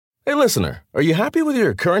Hey, listener, are you happy with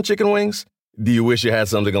your current chicken wings? Do you wish you had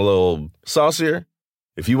something a little saucier?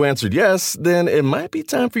 If you answered yes, then it might be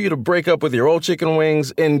time for you to break up with your old chicken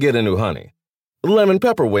wings and get a new honey. Lemon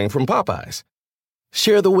pepper wing from Popeyes.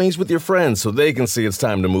 Share the wings with your friends so they can see it's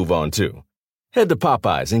time to move on too. Head to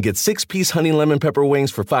Popeyes and get 6-piece honey lemon pepper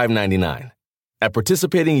wings for $5.99. At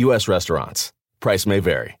participating U.S. restaurants. Price may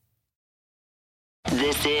vary.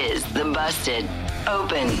 This is the Busted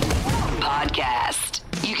Open Podcast.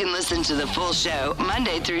 You can listen to the full show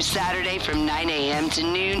Monday through Saturday from 9 a.m. to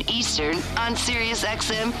noon Eastern on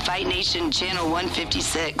SiriusXM Fight Nation Channel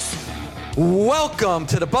 156. Welcome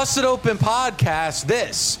to the Busted Open Podcast.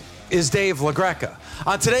 This is Dave LaGreca.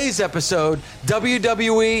 On today's episode,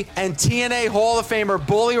 WWE and TNA Hall of Famer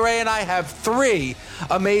Bully Ray and I have three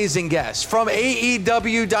amazing guests. From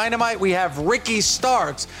AEW Dynamite, we have Ricky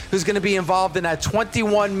Starks, who's going to be involved in that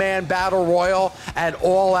 21-man battle royal at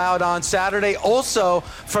All Out on Saturday. Also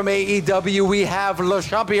from AEW, we have Le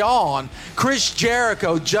Champion, Chris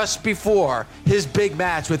Jericho, just before his big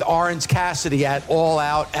match with Orange Cassidy at All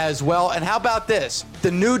Out as well. And how about this? The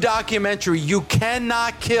new documentary, You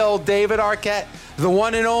Cannot Kill David Arquette. The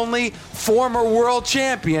one and only former world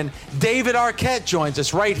champion, David Arquette, joins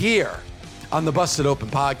us right here on the Busted Open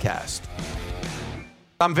Podcast.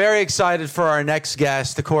 I'm very excited for our next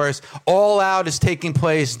guest. Of course, All Out is taking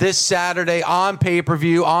place this Saturday on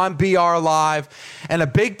pay-per-view, on BR Live. And a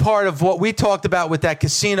big part of what we talked about with that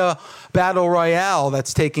Casino Battle Royale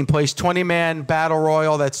that's taking place, 20-man Battle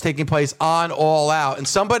Royal that's taking place on All Out. And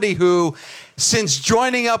somebody who, since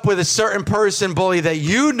joining up with a certain person, Bully, that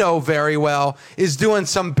you know very well, is doing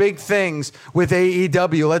some big things with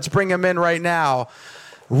AEW. Let's bring him in right now.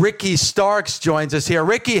 Ricky Starks joins us here.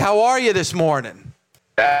 Ricky, how are you this morning?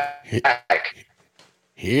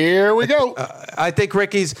 Here we go. I think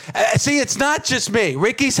Ricky's... see, it's not just me.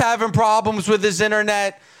 Ricky's having problems with his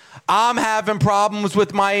internet. I'm having problems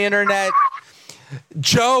with my internet.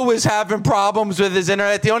 Joe is having problems with his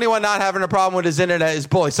internet. The only one not having a problem with his internet is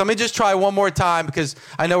Bully. So let me just try one more time because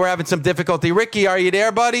I know we're having some difficulty. Ricky, are you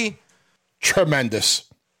there, buddy? Tremendous.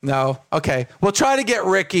 No? Okay. We'll try to get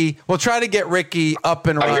Ricky. Up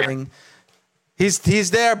and running. He's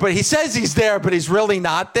there, but he says he's there, but he's really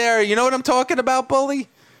not there. You know what I'm talking about, Bully?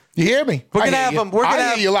 You hear me? We're gonna have him.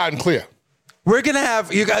 I hear you loud and clear. We're gonna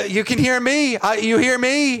have you. You can hear me. You hear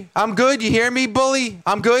me? I'm good. You hear me, Bully?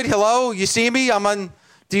 I'm good. Hello. You see me? I'm on.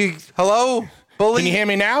 Hello, Bully? Can you hear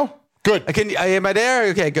me now? Good. Am I there?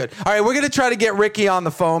 Okay, good. All right, we're going to try to get Ricky on the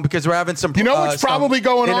phone because we're having some. You know what's probably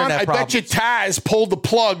going on? I problems. bet you Taz pulled the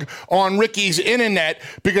plug on Ricky's internet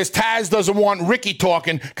because Taz doesn't want Ricky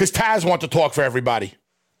talking because Taz wants to talk for everybody.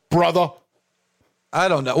 Brother. I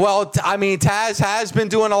don't know. Well, I mean, Taz has been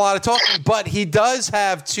doing a lot of talking, but he does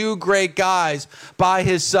have two great guys by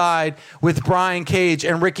his side with Brian Cage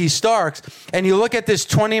and Ricky Starks. And you look at this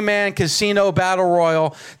 20-man Casino Battle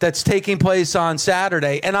Royal that's taking place on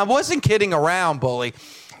Saturday. And I wasn't kidding around, Bully.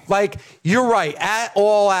 Like, you're right. At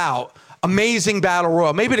All Out, amazing Battle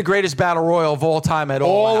Royal. Maybe the greatest Battle Royal of all time at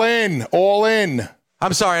All Out. All in.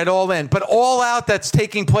 I'm sorry, at All In. But All Out that's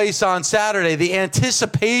taking place on Saturday, the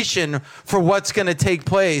anticipation for what's going to take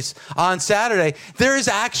place on Saturday, there's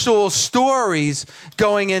actual stories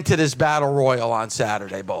going into this Battle Royal on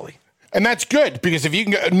Saturday, Bully. And that's good because if you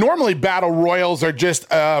can, normally battle royals are just,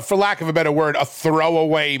 for lack of a better word, a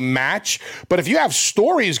throwaway match. But if you have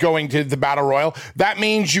stories going to the battle royal, that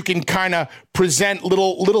means you can kind of present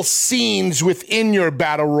little scenes within your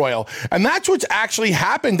battle royal. And that's what's actually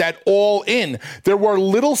happened at All In. There were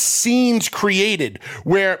little scenes created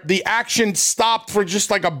where the action stopped for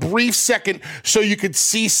just like a brief second so you could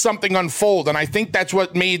see something unfold. And I think that's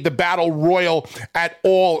what made the battle royal at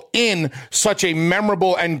All In such a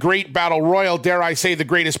memorable and great battle royal, dare I say the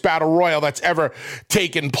greatest battle royal that's ever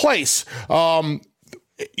taken place.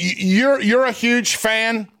 You're a huge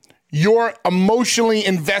fan. You're emotionally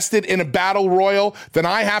invested in a battle royal, then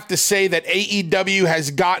I have to say that AEW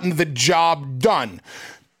has gotten the job done.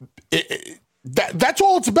 That's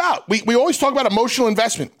all it's about. We always talk about emotional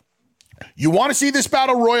investment. You want to see this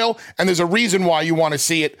battle royal, and there's a reason why you want to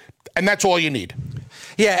see it, and that's all you need.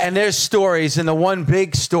 Yeah, and there's stories, and the one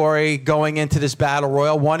big story going into this battle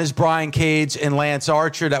royal, one is Brian Cage and Lance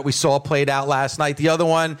Archer that we saw played out last night. The other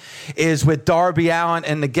one is with Darby Allin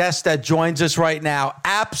and the guest that joins us right now,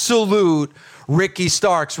 absolute Ricky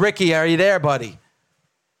Starks. Ricky, are you there, buddy?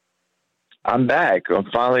 I'm back. I'm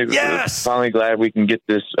finally glad we can get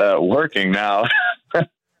this working now.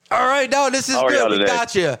 All right, no, this is good. We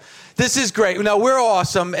got you. This is great. No, we're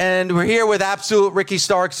awesome, and we're here with absolute Ricky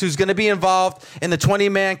Starks, who's going to be involved in the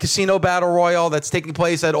 20-man Casino Battle Royal that's taking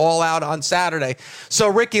place at All Out on Saturday. So,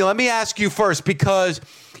 Ricky, let me ask you first, because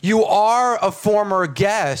you are a former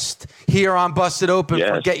guest here on Busted Open Yes.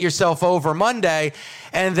 for Get Yourself Over Monday.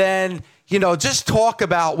 And then, just talk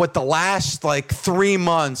about what the last 3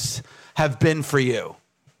 months have been for you.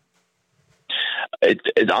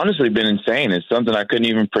 It's honestly been insane. It's something I couldn't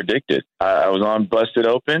even predict it. I was on Busted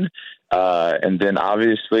Open, and then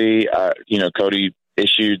obviously, Cody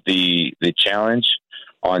issued the challenge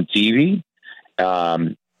on TV.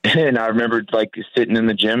 And I remember sitting in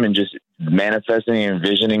the gym and just manifesting and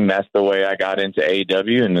envisioning that's the way I got into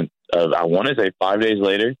AEW. And I want to say 5 days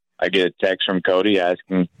later, I get a text from Cody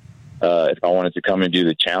asking if I wanted to come and do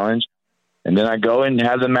the challenge. And then I go and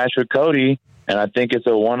have the match with Cody, and I think it's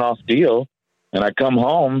a one-off deal. And I come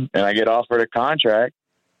home and I get offered a contract,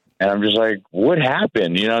 and I'm just like, what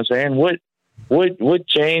happened? You know what I'm saying? What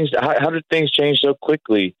changed? How did things change so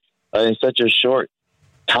quickly in such a short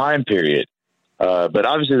time period? But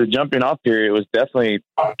obviously the jumping off period was definitely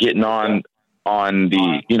getting on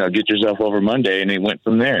the, Get Yourself Over Monday, and it went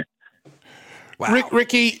from there. Wow.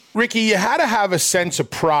 Ricky, you had to have a sense of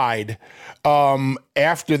pride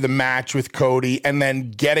after the match with Cody and then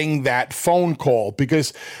getting that phone call,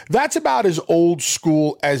 because that's about as old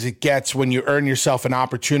school as it gets when you earn yourself an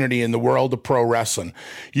opportunity in the world of pro wrestling.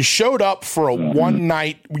 You showed up for a one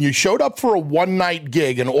night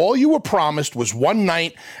gig, and all you were promised was one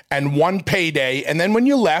night and one payday. And then when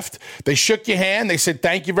you left, they shook your hand. They said,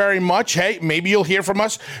 thank you very much. Hey, maybe you'll hear from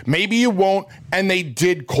us. Maybe you won't. And they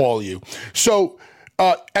did call you. So,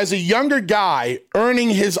 as a younger guy earning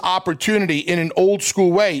his opportunity in an old school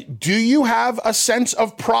way, do you have a sense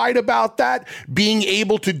of pride about that, being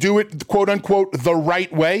able to do it, quote unquote, the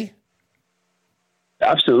right way?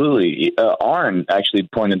 Absolutely. Arn actually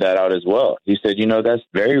pointed that out as well. He said, that's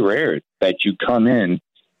very rare that you come in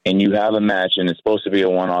and you have a match and it's supposed to be a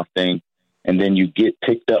one-off thing, and then you get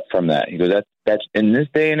picked up from that. He goes, that's in this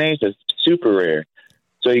day and age, that's super rare.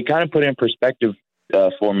 So he kind of put in perspective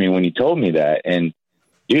for me when he told me that. And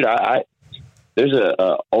dude, there's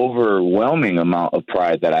a overwhelming amount of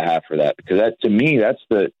pride that I have for that, because that, to me, that's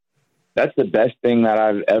the best thing that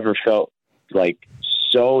I've ever felt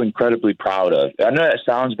so incredibly proud of. I know that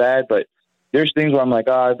sounds bad, but there's things where I'm like,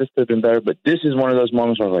 this could have been better. But this is one of those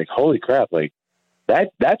moments where I'm like, holy crap,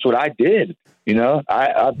 that's what I did.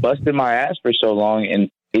 I busted my ass for so long, and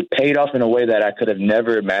it paid off in a way that I could have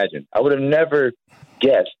never imagined. I would have never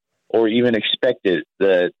guessed or even expected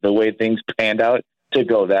the way things panned out to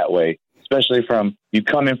go that way, especially from you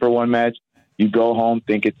come in for one match, you go home,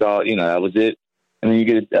 think it's all, that was it. And then you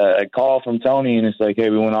get a call from Tony, and it's like, hey,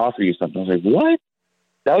 we want to offer you something. I was like, what?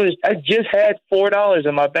 I just had $4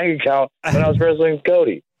 in my bank account when I was wrestling with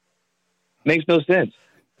Cody. Makes no sense.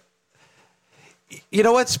 You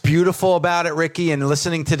know what's beautiful about it, Ricky, and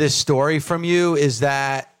listening to this story from you is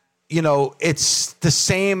that, it's the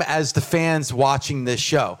same as the fans watching this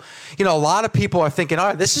show. A lot of people are thinking, all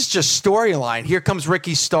right, this is just storyline. Here comes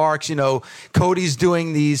Ricky Starks. Cody's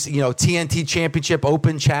doing these, TNT Championship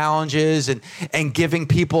Open challenges and giving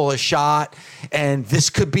people a shot. And this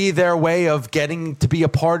could be their way of getting to be a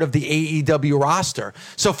part of the AEW roster.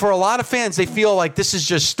 So for a lot of fans, they feel like this is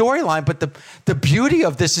just storyline. But the beauty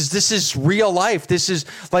of this is real life. This is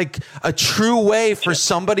like a true way for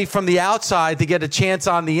somebody from the outside to get a chance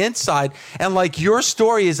on the inside. And your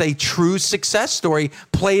story is a true success story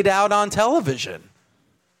played out on television.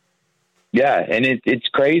 Yeah, and it's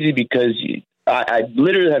crazy because I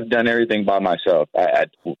literally have done everything by myself. I'm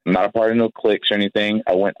not a part of no cliques or anything.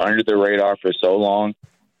 I went under the radar for so long.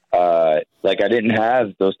 I didn't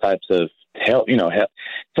have those types of help,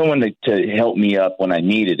 someone to help me up when I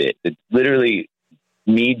needed it. It's literally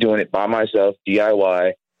me doing it by myself,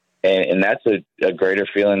 DIY, and that's a greater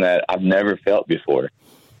feeling that I've never felt before.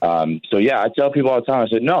 So yeah, I tell people all the time, I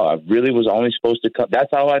said, no, I really was only supposed to come. That's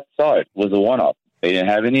how I saw it, was a one-off. They didn't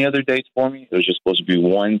have any other dates for me. It was just supposed to be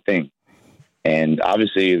one thing. And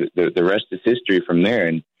obviously the rest is history from there.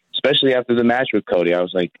 And especially after the match with Cody, I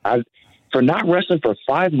was like, for not wrestling for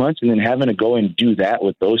 5 months and then having to go and do that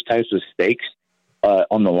with those types of stakes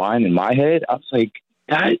on the line in my head, I was like,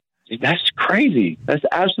 that's crazy. That's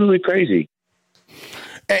absolutely crazy.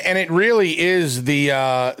 And it really is the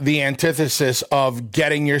antithesis of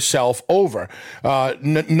getting yourself over.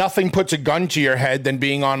 Nothing puts a gun to your head than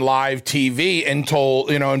being on live TV and told,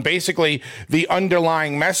 and basically the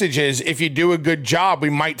underlying message is, if you do a good job, we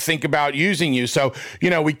might think about using you. So,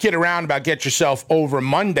 we kid around about Get Yourself Over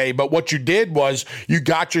Monday, but what you did was you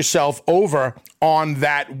got yourself over on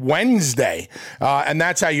that Wednesday, and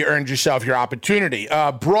that's how you earned yourself your opportunity.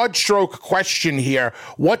 Broad stroke question here.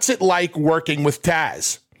 What's it like working with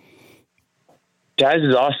Taz? Taz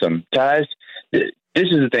is awesome. Taz, this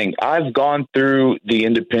is the thing. I've gone through the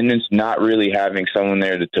independents not really having someone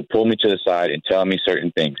there to pull me to the side and tell me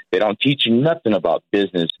certain things. They don't teach you nothing about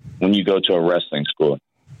business when you go to a wrestling school.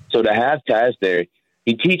 So to have Taz there,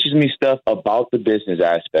 he teaches me stuff about the business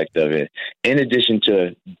aspect of it, in addition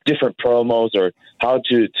to different promos or how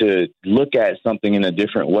to look at something in a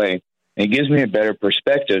different way. And it gives me a better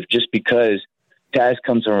perspective just because Taz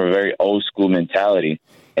comes from a very old school mentality.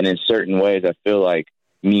 And in certain ways, I feel like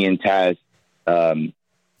me and Taz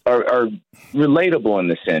are relatable in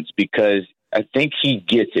the sense because I think he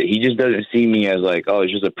gets it. He just doesn't see me as like, oh,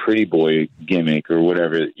 it's just a pretty boy gimmick or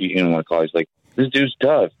whatever you want to call it. It's like, this dude's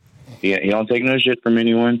tough. He don't take no shit from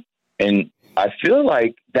anyone. And I feel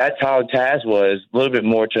like that's how Taz was, a little bit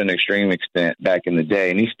more to an extreme extent back in the day.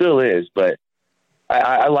 And he still is, but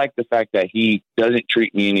I like the fact that he doesn't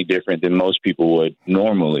treat me any different than most people would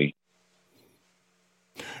normally.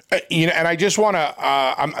 And I just want to,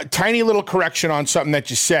 a tiny little correction on something that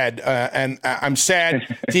you said, and I'm sad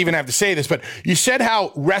to even have to say this, but you said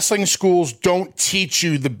how wrestling schools don't teach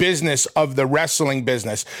you the business of the wrestling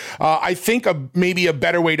business. I think maybe a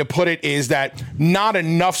better way to put it is that not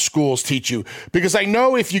enough schools teach you, because I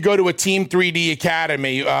know if you go to a Team 3D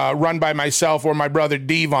Academy run by myself or my brother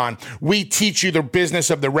Devon, we teach you the business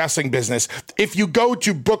of the wrestling business. If you go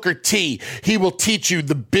to Booker T, he will teach you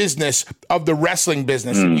the business of the wrestling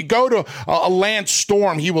business. If you go to a Lance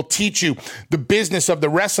Storm, he will teach you the business of the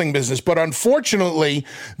wrestling business. But unfortunately,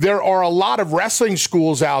 there are a lot of wrestling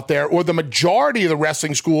schools out there, or the majority of the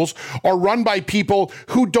wrestling schools are run by people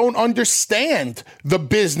who don't understand the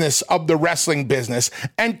business of the wrestling business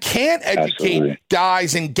and can't educate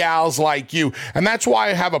guys and gals like you. And that's why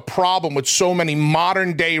I have a problem with so many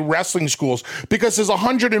modern day wrestling schools, because there's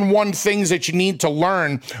 101 things that you need to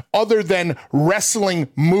learn other than wrestling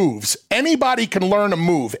moves. Anybody can learn a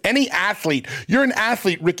move. Any athlete, you're an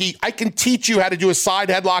athlete, Ricky. I can teach you how to do a side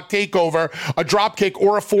headlock takeover, a drop kick,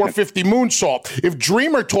 or a 450 moonsault. If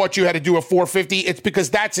Dreamer taught you how to do a 450, it's because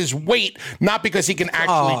that's his weight, not because he can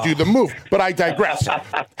actually do the move. But I digress.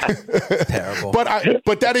 Terrible.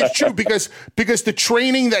 But that is true because the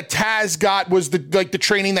training that Taz got was the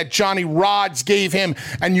training that Johnny Rods gave him,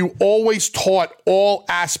 and you always taught all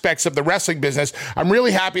aspects of the wrestling business. I'm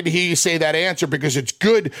really happy to hear you say that answer, because it's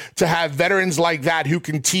good to have veterans like that who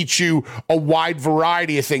can teach you a wide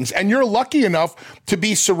variety of things. And you're lucky enough to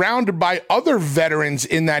be surrounded by other veterans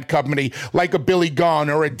in that company, like a Billy Gunn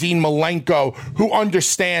or a Dean Malenko, who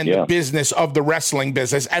understand the business of the wrestling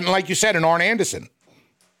business. And like you said, an Arn Anderson.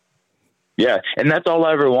 Yeah, and that's all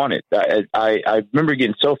I ever wanted. I remember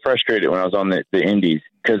getting so frustrated when I was on the indies,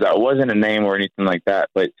 because I wasn't a name or anything like that,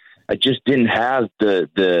 but I just didn't have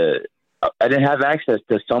I didn't have access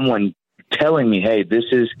to someone telling me, hey, this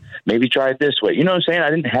is, maybe try it this way. You know what I'm saying? I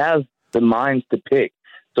didn't have the minds to pick.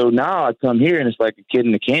 So now I come here and it's like a kid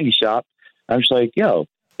in a candy shop. I'm just like, yo,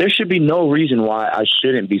 there should be no reason why I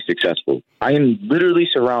shouldn't be successful. I am literally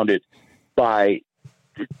surrounded by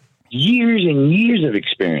years and years of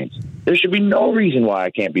experience. There should be no reason why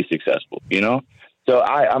I can't be successful, you know? So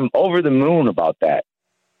I'm over the moon about that.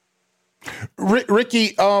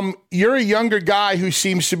 Ricky, you're a younger guy who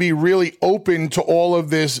seems to be really open to all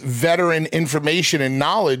of this veteran information and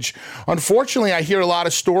knowledge. Unfortunately, I hear a lot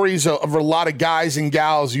of stories of a lot of guys and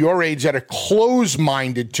gals your age that are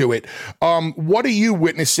closed-minded to it. What are you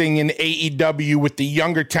witnessing in AEW with the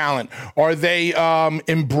younger talent? Are they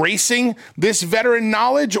embracing this veteran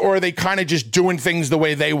knowledge, or are they kind of just doing things the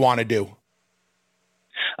way they want to do?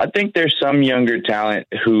 I think there's some younger talent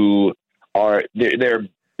who are they're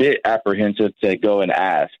bit apprehensive to go and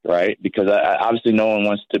ask, right? Because obviously no one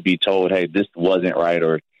wants to be told, hey, this wasn't right,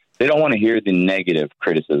 or they don't want to hear the negative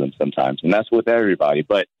criticism sometimes, and that's with everybody.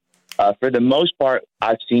 But for the most part,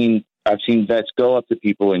 I've seen vets go up to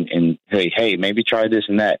people and say, hey, maybe try this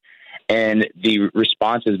and that, and the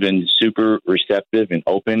response has been super receptive and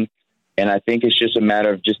open. And I think it's just a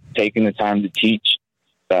matter of just taking the time to teach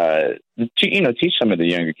some of the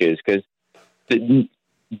younger kids, because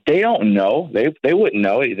they don't know. They wouldn't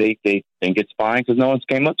know. They think it's fine because no one's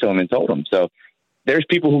came up to them and told them. So there's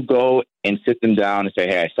people who go and sit them down and say,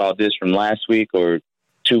 hey, I saw this from last week or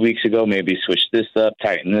 2 weeks ago. Maybe switch this up,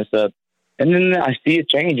 tighten this up. And then I see it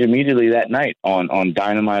change immediately that night on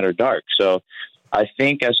Dynamite or Dark. So I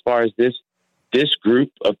think as far as this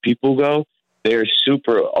group of people go, they're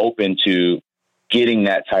super open to getting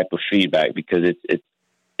that type of feedback, because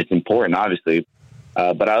it's important, obviously.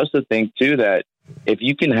 But I also think too that if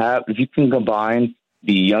you can combine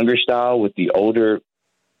the younger style with the older,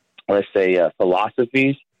 let's say,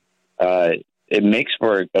 philosophies, it makes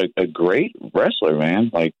for a great wrestler, man.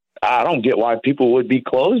 Like, I don't get why people would be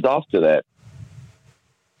closed off to that.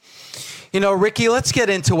 You know, Ricky, let's get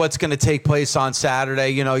into what's going to take place on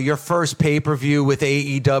Saturday. You know, your first pay-per-view with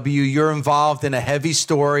AEW. You're involved in a heavy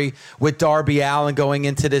story with Darby Allin going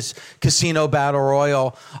into this Casino Battle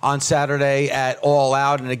Royal on Saturday at All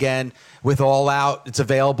Out. And again, with All Out, it's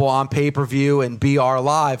available on pay-per-view and BR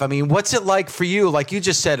Live. I mean, what's it like for you? Like you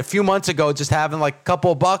just said a few months ago, just having like a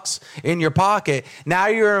couple of bucks in your pocket. Now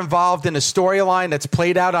you're involved in a storyline that's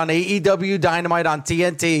played out on AEW Dynamite, on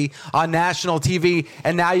TNT, on national TV,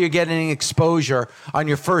 and now you're getting exposure on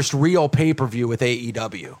your first real pay-per-view with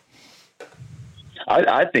AEW.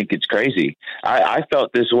 I think it's crazy. I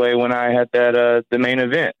felt this way when I had that the main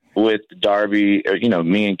event with Darby, or, you know,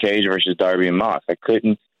 me and Cage versus Darby and Mox. I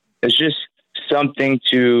couldn't. It's just something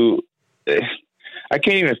to. I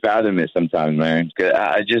can't even fathom it sometimes, man.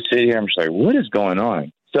 I just sit here. I'm just like, what is going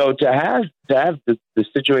on? So to have the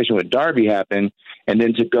situation with Darby happen, and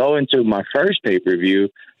then to go into my first pay-per-view,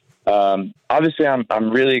 obviously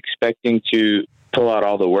I'm really expecting to pull out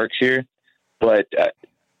all the works here, but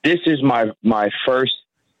this is my first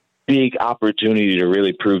big opportunity to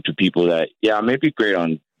really prove to people that, yeah, I may be great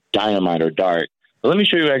on Dynamite or Dark, but let me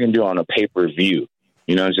show you what I can do on a pay-per-view.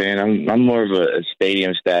 You know what I'm saying? I'm more of a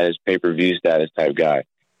stadium status, pay-per-view status type guy.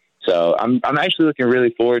 So I'm actually looking really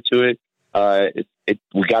forward to it.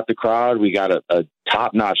 We got the crowd. We got a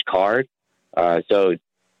top-notch card. So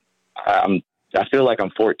I feel like I'm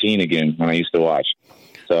 14 again when I used to watch.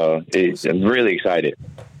 So I'm really excited.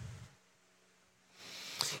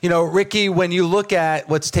 You know, Ricky, when you look at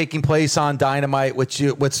what's taking place on Dynamite,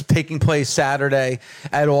 what's taking place Saturday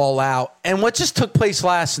at All Out, and what just took place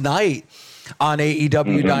last night on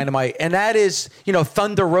AEW Dynamite, and that is, you know,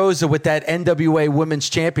 Thunder Rosa with that NWA Women's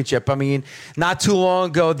Championship. I mean, not too long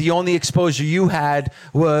ago, the only exposure you had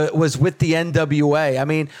was with the NWA. I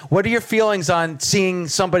mean, what are your feelings on seeing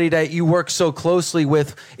somebody that you work so closely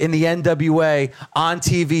with in the NWA on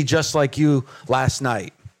TV just like you last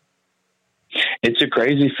night? It's a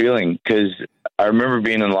crazy feeling because I remember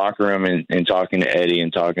being in the locker room and talking to Eddie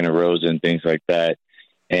and talking to Rosa and things like that.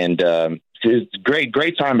 And it's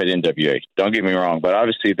great time at NWA. Don't get me wrong, but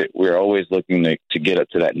obviously that we're always looking to get up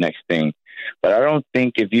to that next thing. But I don't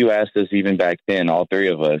think if you asked us even back then, all three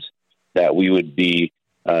of us, that we would be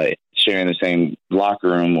sharing the same locker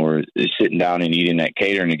room or sitting down and eating that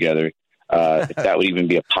catering together, if that would even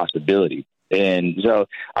be a possibility. And so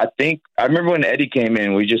I remember when Eddie came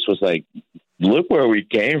in, we just was like, look where we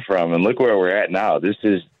came from and look where we're at now. This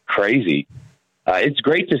is crazy. It's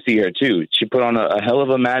great to see her, too. She put on a hell of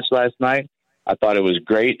a match last night. I thought it was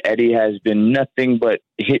great. Eddie has been nothing but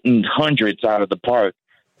hitting hundreds out of the park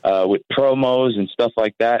with promos and stuff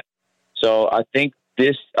like that. So I think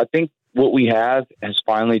what we have has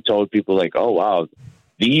finally told people like, oh, wow,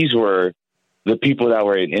 these were the people that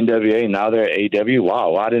were in NWA. Now they're at AEW.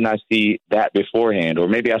 Wow, why didn't I see that beforehand? Or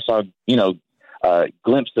maybe I saw, a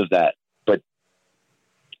glimpse of that. But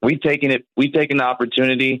we've taken the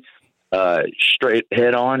opportunity straight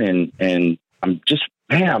head on, and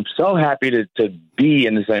I'm so happy to be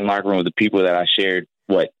in the same locker room with the people that I shared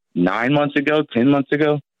 10 months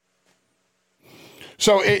ago.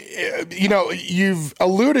 So, you've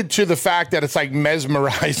alluded to the fact that it's like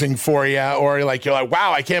mesmerizing for you, or like you're like,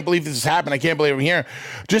 wow, I can't believe this has happened. I can't believe I'm here.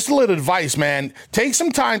 Just a little advice, man. Take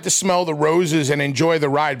some time to smell the roses and enjoy the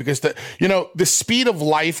ride, because the speed of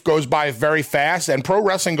life goes by very fast, and pro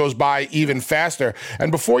wrestling goes by even faster.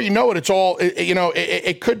 And before you know it, it's all,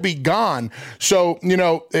 it could be gone. So,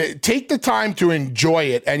 take the time to enjoy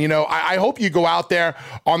it. And, I hope you go out there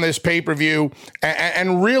on this pay-per-view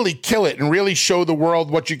and really kill it and really show the world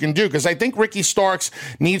what you can do, because I think Ricky Starks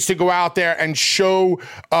needs to go out there and show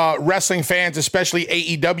wrestling fans, especially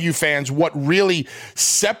AEW fans, what really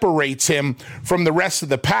separates him from the rest of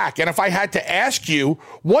the pack. And if I had to ask you,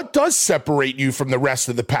 what does separate you from the rest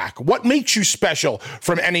of the pack? What makes you special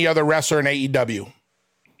from any other wrestler in AEW?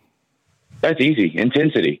 That's easy.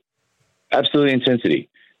 Intensity. Absolutely intensity.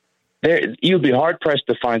 You'd be hard pressed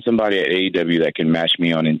to find somebody at AEW that can match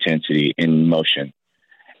me on intensity in motion.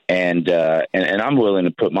 And I'm willing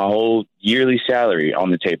to put my whole yearly salary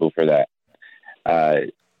on the table for that.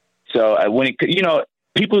 So when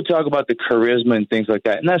people talk about the charisma and things like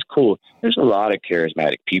that, and that's cool. There's a lot of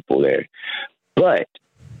charismatic people there, but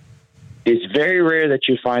it's very rare that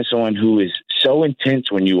you find someone who is so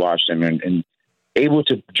intense when you watch them and able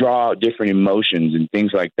to draw out different emotions and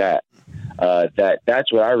things like that.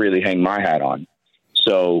 That's what I really hang my hat on.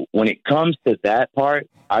 So when it comes to that part,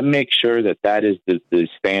 I make sure that is the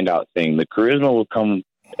standout thing. The charisma will come.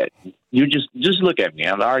 You just look at me.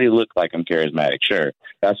 I already look like I'm charismatic. Sure,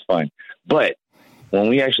 that's fun. But when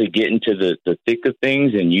we actually get into the thick of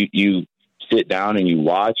things, and you sit down and you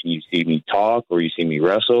watch and you see me talk or you see me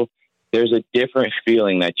wrestle, there's a different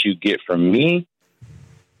feeling that you get from me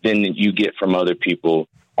than you get from other people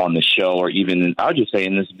on the show, or even, I'll just say,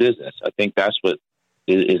 in this business. I think that's what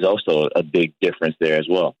is also a big difference there as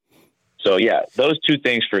well. So, yeah, those two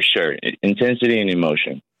things for sure, intensity and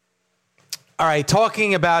emotion. All right,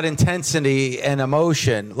 talking about intensity and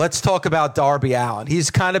emotion, let's talk about Darby Allin.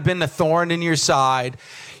 He's kind of been the thorn in your side.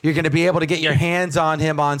 You're going to be able to get your hands on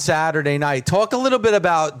him on Saturday night. Talk a little bit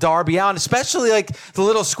about Darby Allin, especially like the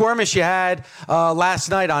little skirmish you had last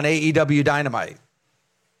night on AEW Dynamite.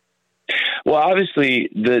 Well, obviously,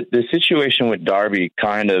 the situation with Darby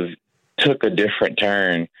kind of took a different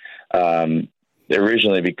turn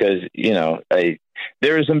originally because,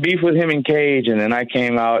 there was some beef with him and Cage, and then I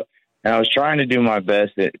came out and I was trying to do my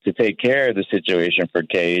best to take care of the situation for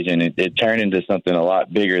Cage, and it turned into something a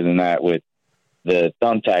lot bigger than that with the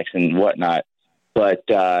thumbtacks and whatnot. But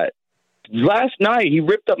last night, he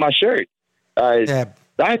ripped up my shirt. I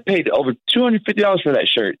paid over $250 for that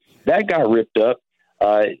shirt. That got ripped up.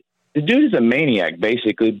 The dude is a maniac,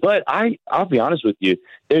 basically. But I'll be honest with you,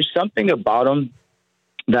 there's something about him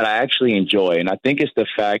that I actually enjoy, and I think it's the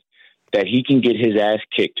fact that he can get his ass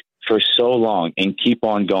kicked for so long and keep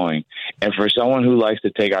on going. And for someone who likes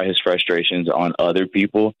to take out his frustrations on other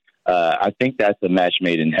people, I think that's a match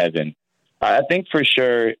made in heaven. I think for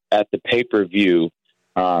sure at the pay-per-view,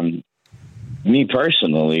 me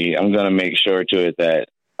personally, I'm going to make sure to it that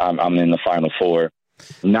I'm in the Final Four,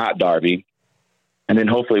 not Darby. And then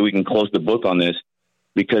hopefully we can close the book on this,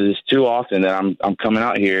 because it's too often that I'm coming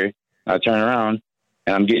out here, I turn around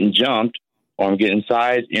and I'm getting jumped, or I'm getting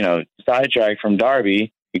sidetracked from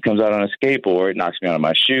Darby. He comes out on a skateboard, knocks me out of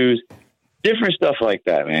my shoes, different stuff like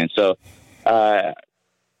that, man. So,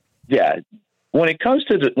 when it comes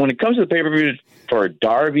to the pay-per-view for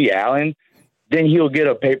Darby Allin, then he'll get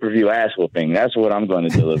a pay-per-view ass whooping. That's what I'm going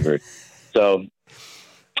to deliver. So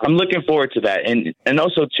I'm looking forward to that. And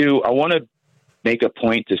also too, I want to make a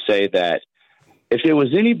point to say that if it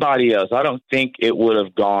was anybody else, I don't think it would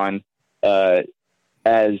have gone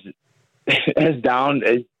as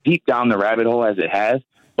deep down the rabbit hole as it has.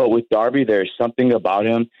 But with Darby, there's something about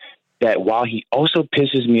him that while he also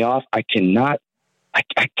pisses me off, I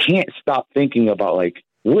can't stop thinking about, like,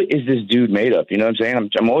 what is this dude made of? You know what I'm saying?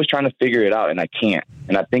 I'm always trying to figure it out, and I can't.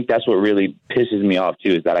 And I think that's what really pisses me off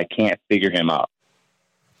too, is that I can't figure him out.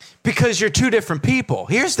 Because you're two different people.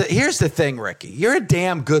 Here's the thing, Ricky. You're a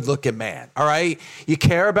damn good-looking man. All right, you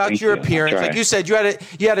care about Thank your you. appearance. Like you said, you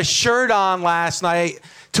had a shirt on last night,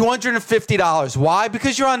 $250. Why?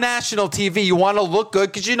 Because you're on national TV. You want to look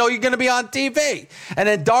good because you know you're going to be on TV. And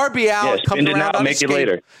then Darby Allin comes around on make it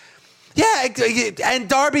later. Yeah, and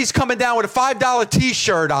Darby's coming down with a $5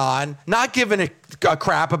 T-shirt on, not giving a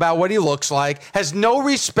crap about what he looks like, has no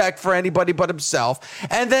respect for anybody but himself.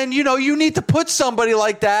 And then, you need to put somebody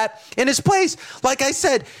like that in his place. Like I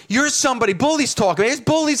said, you're somebody. Bully's talking.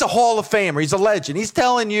 Bully's a Hall of Famer. He's a legend. He's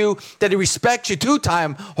telling you that he respects you,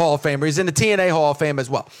 two-time Hall of Famer. He's in the TNA Hall of Fame as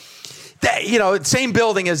well. Same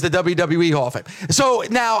building as the WWE Hall of Fame. So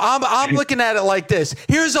now I'm looking at it like this.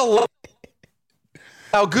 Here's a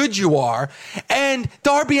how good you are, and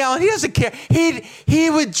Darby Allin, he doesn't care. He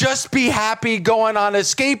would just be happy going on a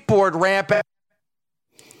skateboard ramp.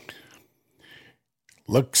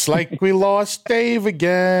 Looks like we lost Dave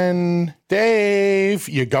again. Dave,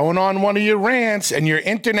 you're going on one of your rants, and your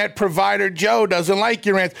internet provider, Joe, doesn't like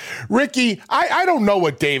your rants. Ricky, I don't know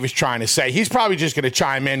what Dave is trying to say. He's probably just going to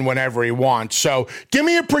chime in whenever he wants. So give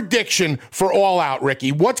me a prediction for All Out,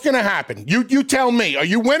 Ricky. What's going to happen? You tell me. Are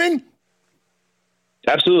you winning?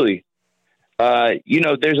 Absolutely. There's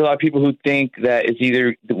a lot of people who think that it's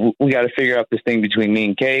either we got to figure out this thing between me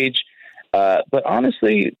and Cage. But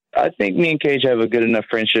honestly, I think me and Cage have a good enough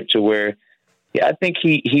friendship to where, I think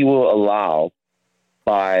he will allow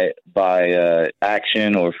by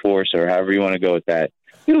action or force or however you want to go with that.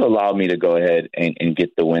 He'll allow me to go ahead and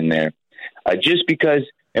get the win there. Just because,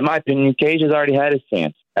 in my opinion, Cage has already had his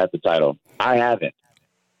chance at the title. I haven't.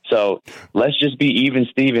 So let's just be even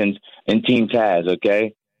Stevens in Team Taz,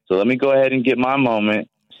 okay? So let me go ahead and get my moment,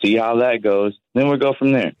 see how that goes, then we'll go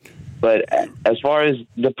from there. But as far as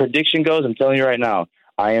the prediction goes, I'm telling you right now,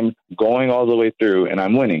 I am going all the way through, and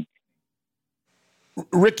I'm winning.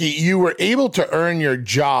 Ricky, you were able to earn your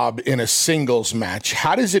job in a singles match.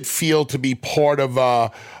 How does it feel to be part of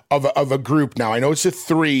a group now? I know it's a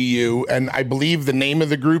 3U, and I believe the name of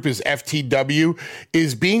the group is FTW.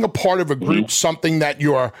 Is being a part of a group something that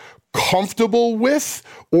you're comfortable with,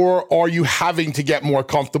 or are you having to get more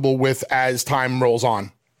comfortable with as time rolls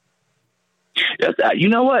on? You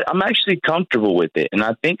know what? I'm actually comfortable with it, and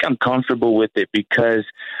I think I'm comfortable with it because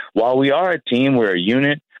while we are a team, we're a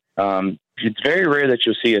unit. it's very rare that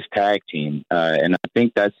you'll see us tag team. And I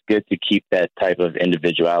think that's good to keep that type of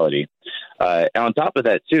individuality. And on top of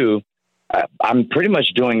that, too, I'm pretty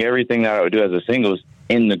much doing everything that I would do as a singles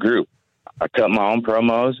in the group. I cut my own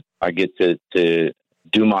promos. I get to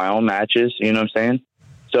do my own matches. You know what I'm saying?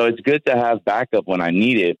 So it's good to have backup when I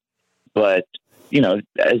need it. But, you know,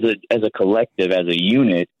 as a collective, as a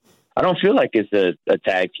unit, I don't feel like it's a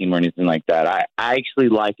tag team or anything like that. I actually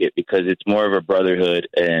like it because it's more of a brotherhood.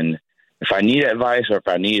 And if I need advice or if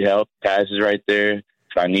I need help, Taz is right there.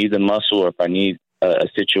 If I need the muscle or if I need a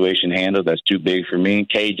situation handled that's too big for me,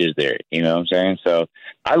 Cage is there. You know what I'm saying? So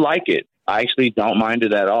I like it. I actually don't mind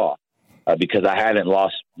it at all because I haven't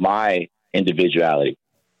lost my individuality.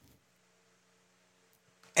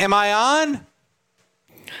 Am I on?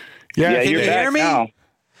 Yeah, can you're you back hear me? now.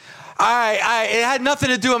 It had nothing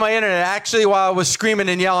to do with my internet. Actually, while I was screaming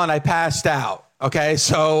and yelling, I passed out. Okay,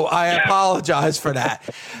 so I apologize for that.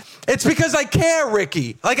 It's because I care,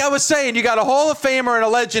 Ricky. Like I was saying, you got a Hall of Famer and a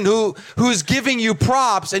legend who's giving you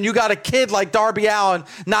props, and you got a kid like Darby Allin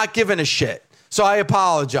not giving a shit. So I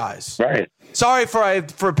apologize. Right. Sorry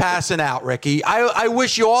for passing out, Ricky. I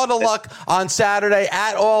wish you all the luck on Saturday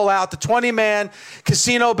at All Out, the 20-man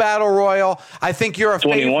casino battle royal. I think you're a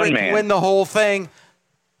favorite to win the whole thing.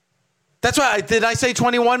 That's why did I say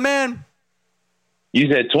 21-man? You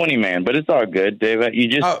said 20-man, but it's all good, Dave. You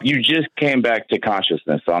just came back to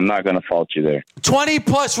consciousness, so I'm not going to fault you there. 20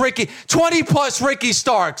 plus Ricky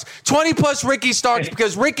Starks. 20 plus Ricky Starks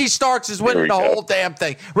because Ricky Starks is winning the whole damn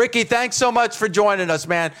thing. Ricky, thanks so much for joining us,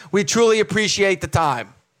 man. We truly appreciate the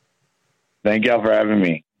time. Thank y'all for having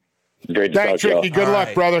me. Great to talk to y'all. Thanks, Ricky. Good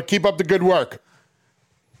luck, brother. Keep up the good work.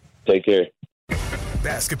 Take care.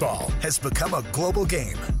 Basketball has become a global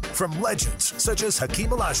game. From legends such as Hakeem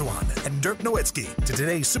Olajuwon and Dirk Nowitzki to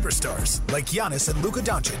today's superstars like Giannis and Luka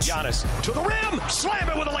Doncic. Giannis to the rim, slam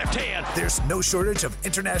it with a left hand. There's no shortage of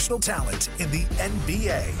international talent in the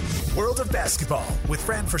NBA. World of Basketball with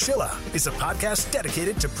Fran Fraschilla is a podcast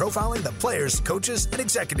dedicated to profiling the players, coaches, and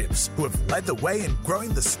executives who have led the way in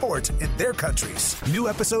growing the sport in their countries. New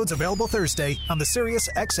episodes available Thursday on the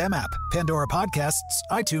SiriusXM app, Pandora Podcasts,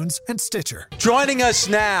 iTunes, and Stitcher. Joining us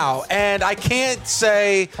now, and I can't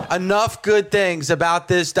say enough good things about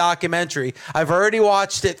this documentary. I've already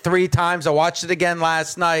watched it 3 times. I watched it again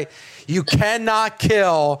last night. You cannot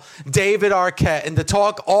kill David Arquette. And to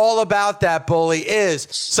talk all about that, Bully, is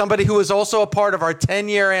somebody who is also a part of our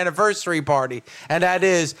 10-year anniversary party, and that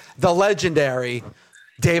is the legendary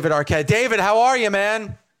David Arquette. David, how are you,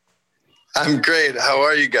 man? I'm great. How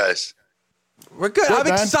are you guys? We're good. I'm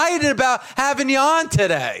excited about having you on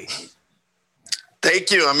today.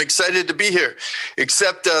 Thank you. I'm excited to be here.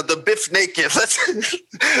 Except the Biff Naked.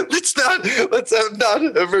 Let's not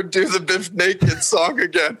ever do the Biff Naked song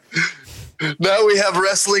again. Now we have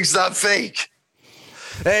Wrestling's Not Fake.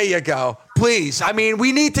 There you go. Please. I mean,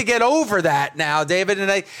 we need to get over that now, David.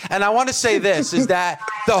 And I want to say this, is that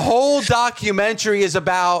the whole documentary is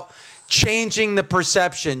about changing the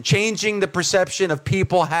perception of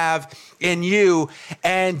people have in you.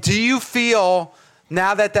 And do you feel,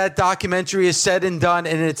 now that documentary is said and done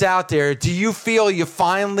and it's out there, do you feel you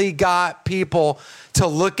finally got people to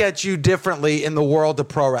look at you differently in the world of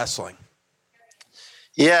pro wrestling?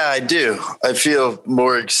 Yeah, I do. I feel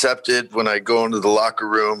more accepted when I go into the locker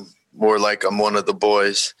room, more like I'm one of the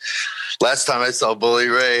boys. Last time I saw Bully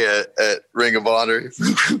Ray at Ring of Honor,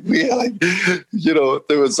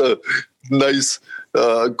 there was a nice,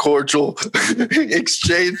 cordial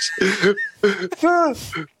exchange.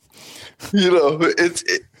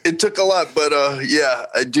 It took a lot, but yeah,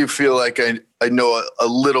 I do feel like I know a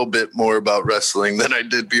little bit more about wrestling than I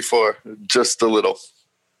did before, just a little.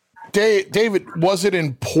 David, was it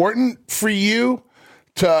important for you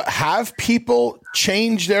to have people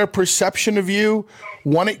change their perception of you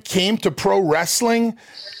when it came to pro wrestling?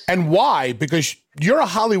 And why? Because you're a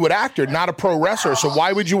Hollywood actor, not a pro wrestler. So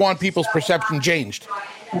why would you want people's perception changed?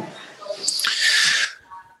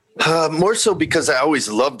 More so because I always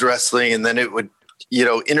loved wrestling, and then it would,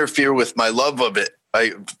 interfere with my love of it.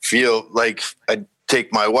 I feel like I'd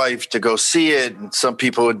take my wife to go see it, and some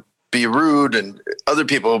people would be rude and other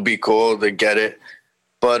people would be cool. They get it.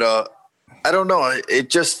 But I don't know.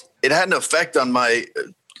 It had an effect on my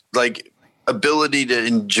ability to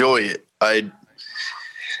enjoy it. And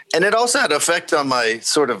it also had an effect on my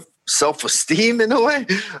sort of self-esteem in a way.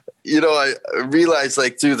 I realized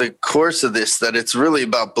through the course of this that it's really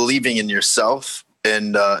about believing in yourself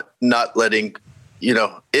and not letting,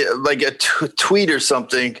 a tweet or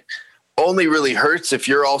something only really hurts if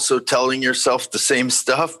you're also telling yourself the same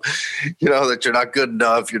stuff, that you're not good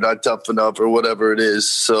enough, you're not tough enough, or whatever it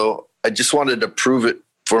is. So I just wanted to prove it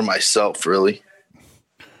for myself, really.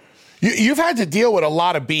 You've had to deal with a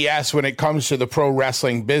lot of BS when it comes to the pro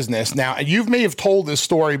wrestling business. Now, you may have told this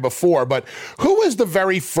story before, but who was the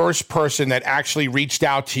very first person that actually reached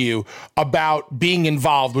out to you about being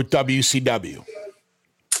involved with WCW?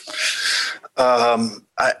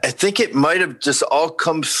 I think it might have just all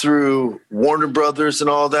come through Warner Brothers and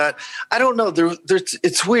all that. I don't know.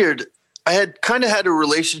 It's weird. I had kind of had a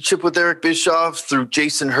relationship with Eric Bischoff through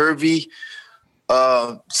Jason Hervey.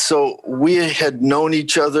 So we had known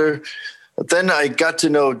each other. But then I got to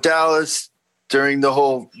know Dallas during the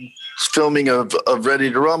whole filming of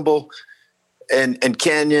Ready to Rumble and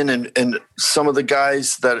Canyon and some of the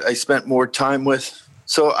guys that I spent more time with.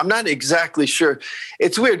 So I'm not exactly sure.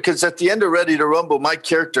 It's weird because at the end of Ready to Rumble, my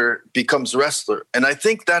character becomes wrestler. And I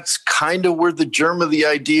think that's kind of where the germ of the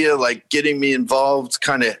idea, like getting me involved,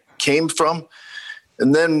 kind of came from.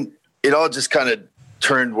 And then it all just kind of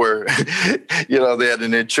turned where, they had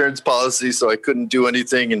an insurance policy, so I couldn't do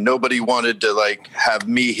anything. And nobody wanted to like have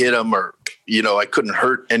me hit them or, I couldn't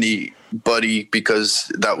hurt anybody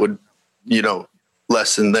because that would,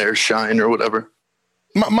 lessen their shine or whatever.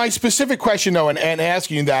 My specific question, though, and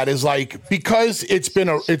asking you that is like, because it's been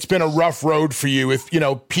a rough road for you with,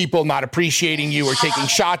 people not appreciating you or taking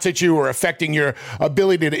shots at you or affecting your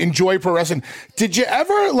ability to enjoy pro wrestling. Did you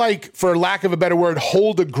ever, like, for lack of a better word,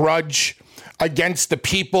 hold a grudge against the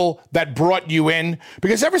people that brought you in?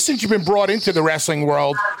 Because ever since you've been brought into the wrestling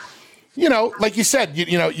world, like you said,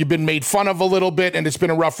 you've been made fun of a little bit and it's been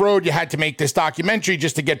a rough road. You had to make this documentary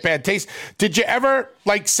just to get bad taste. Did you ever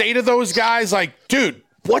like say to those guys, like, dude,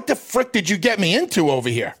 what the frick did you get me into over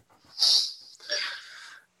here?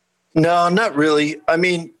 No, not really. I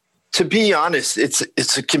mean, to be honest, it's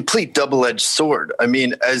a complete double-edged sword. I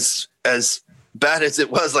mean, as bad as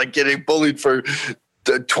it was, like getting bullied for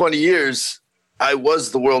 20 years, I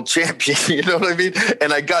was the world champion, you know what I mean?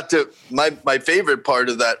 And I got to, my favorite part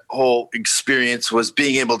of that whole experience was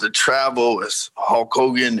being able to travel with Hulk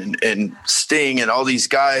Hogan and Sting and all these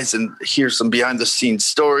guys and hear some behind the scenes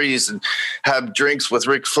stories and have drinks with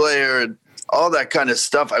Ric Flair and all that kind of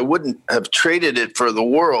stuff. I wouldn't have traded it for the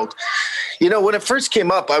world. When it first came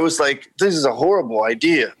up, I was like, this is a horrible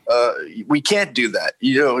idea. We can't do that.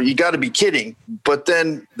 You got to be kidding. But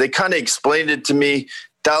then they kind of explained it to me.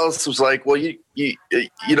 Dallas was like, well,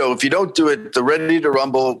 if you don't do it, the Ready to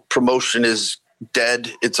Rumble promotion is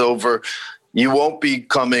dead. It's over. You won't be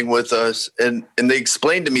coming with us. And they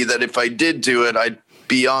explained to me that if I did do it, I'd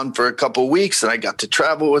be on for a couple of weeks and I got to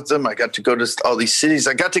travel with them. I got to go to all these cities.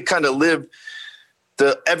 I got to kind of live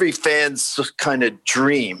every fan's kind of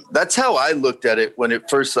dream. That's how I looked at it when it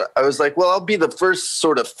first, I was like, well, I'll be the first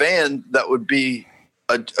sort of fan that would be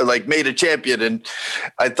made a champion. And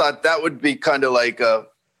I thought that would be kind of like a,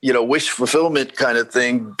 wish fulfillment kind of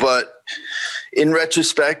thing. But in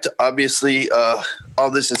retrospect, obviously all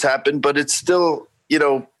this has happened, but it's still,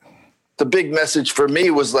 the big message for me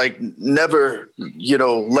was like, never,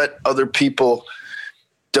 let other people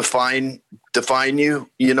define you,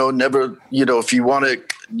 never, if you want to,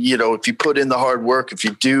 if you put in the hard work, if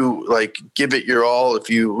you do like give it your all, if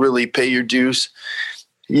you really pay your dues,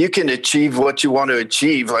 you can achieve what you want to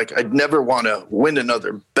achieve. Like I'd never want to win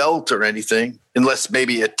another belt or anything unless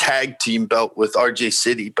maybe a tag team belt with RJ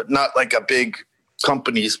City, but not like a big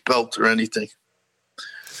company's belt or anything.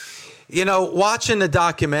 Watching the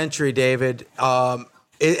documentary, David,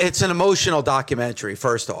 it's an emotional documentary,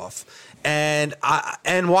 first off. And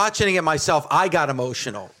watching it myself, I got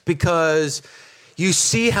emotional because you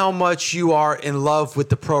see how much you are in love with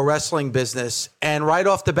the pro wrestling business. And right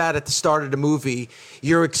off the bat at the start of the movie,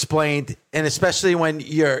 you're explained, and especially when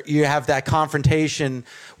you have that confrontation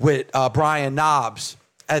with Brian Knobbs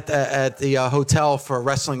at the hotel for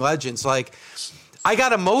Wrestling Legends, like, I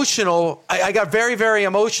got emotional. I got very, very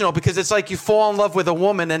emotional because it's like you fall in love with a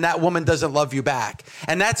woman and that woman doesn't love you back.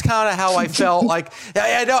 And that's kind of how I felt. Like,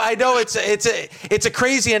 I know it's a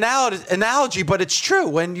crazy analogy, but it's true.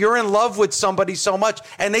 When you're in love with somebody so much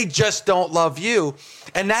and they just don't love you.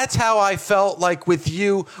 And that's how I felt like with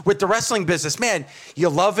you, with the wrestling business. Man, you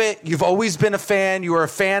love it. You've always been a fan. You were a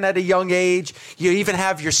fan at a young age. You even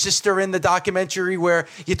have your sister in the documentary where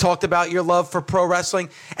you talked about your love for pro wrestling.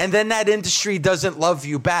 And then that industry doesn't love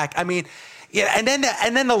you back. I mean, yeah, and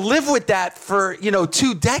then to live with that for,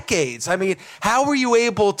 2 decades. I mean, how were you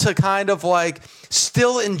able to kind of like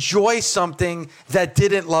still enjoy something that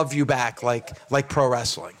didn't love you back, like pro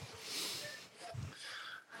wrestling?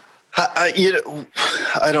 I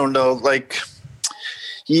don't know. Like,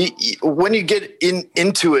 when you get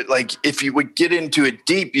into it, like if you would get into it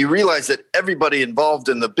deep, you realize that everybody involved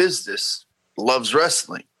in the business loves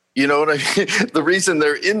wrestling. You know what I mean? The reason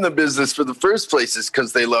they're in the business for the first place is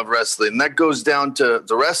because they love wrestling. And that goes down to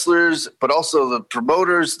the wrestlers, but also the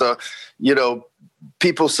promoters, the, you know,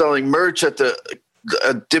 people selling merch at the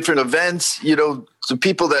different events, you know, the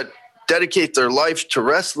people that dedicate their life to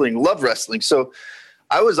wrestling, love wrestling. So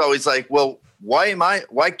I was always like, well, why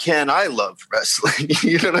can't I love wrestling?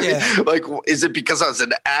 You know what I mean? Like, is it because I was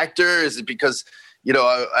an actor? Is it because, you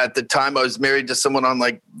know, at the time I was married to someone on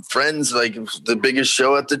like Friends, like the biggest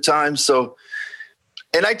show at the time. So,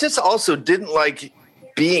 and I just also didn't like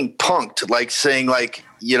being punked, like saying like,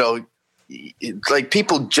 you know, like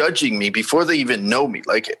people judging me before they even know me.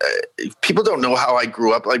 Like people don't know how I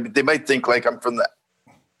grew up. Like they might think like I'm from the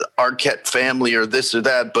Arquette family or this or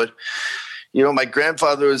that, but you know, my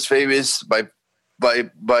grandfather was famous. My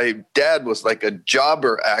dad was like a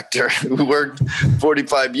jobber actor who worked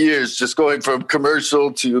 45 years, just going from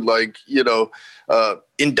commercial to like, you know,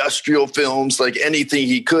 industrial films, like anything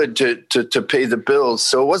he could to pay the bills.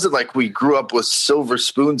 So it wasn't like we grew up with silver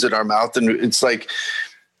spoons in our mouth. And it's like,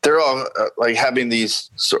 they're all like having these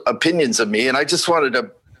opinions of me. And I just wanted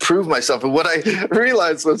to prove myself. And what I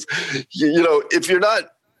realized was, you know, if you're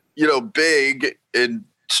not, you know, big and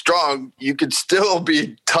strong, you could still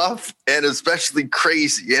be tough and especially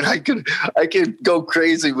crazy. And I could go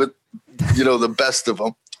crazy with, you know, the best of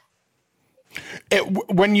them.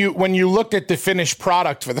 When you looked at the finished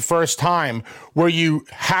product for the first time, were you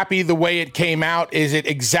happy the way it came out? Is it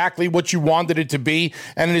exactly what you wanted it to be?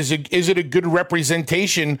 And is it a good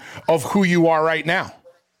representation of who you are right now?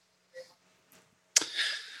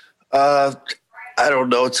 I don't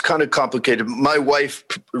know. It's kind of complicated. My wife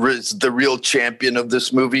is the real champion of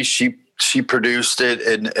this movie. She produced it,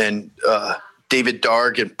 and David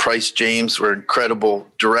Darg and Price James were incredible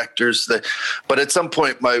directors. But at some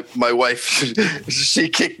point, my wife, she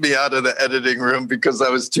kicked me out of the editing room because I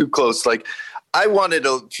was too close. Like I wanted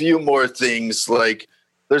a few more things. Like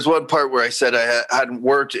there's one part where I said I hadn't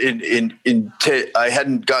worked I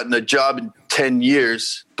hadn't gotten a job in 10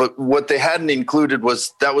 years, but what they hadn't included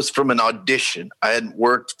was that was from an audition. I hadn't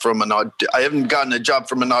worked from I haven't gotten a job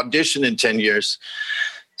from an audition in 10 years.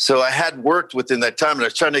 So I had worked within that time, and I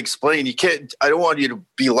was trying to explain, I don't want you to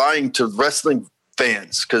be lying to wrestling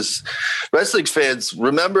fans, because wrestling fans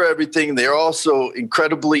remember everything. They're also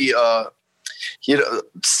incredibly, you know,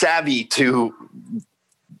 savvy to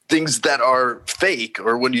things that are fake,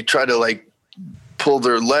 or when you try to like pull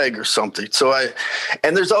their leg or something. So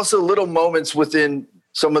and there's also little moments within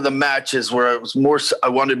some of the matches where I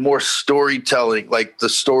wanted more storytelling, like the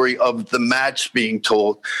story of the match being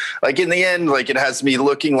told. Like in the end, like it has me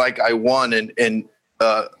looking like I won, and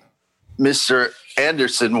Mr.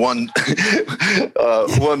 Anderson won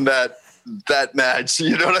that match.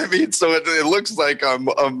 You know what I mean? So it looks like I'm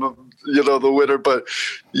you know, the winner, but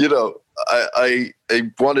you know, I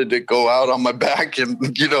wanted to go out on my back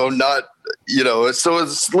and, you know, not, you know, so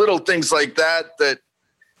it's little things like that,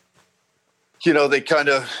 you know, they kind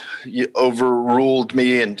of overruled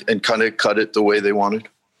me and kind of cut it the way they wanted.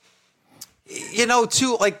 You know,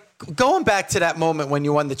 too, like going back to that moment when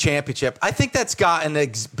you won the championship, I think that's gotten a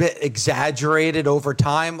bit exaggerated over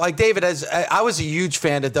time. Like David, I was a huge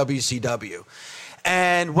fan of WCW.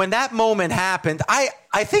 And when that moment happened, I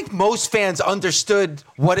think most fans understood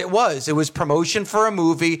what it was. It was promotion for a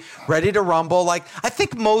movie, Ready to Rumble. Like, I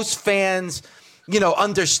think most fans, you know,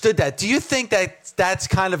 understood that. Do you think that that's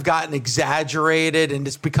kind of gotten exaggerated and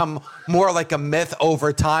it's become more like a myth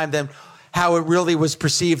over time than how it really was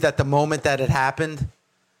perceived at the moment that it happened?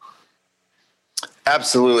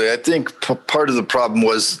 Absolutely. I think part of the problem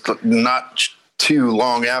was not too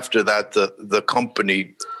long after that, the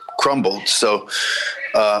company crumbled. So,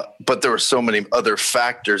 but there were so many other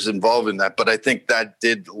factors involved in that. But I think that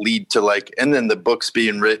did lead to like, and then the books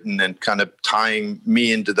being written and kind of tying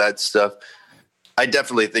me into that stuff. I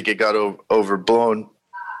definitely think it got overblown.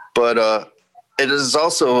 But it is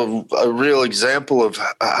also a real example of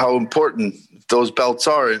how important those belts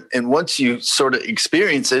are. And once you sort of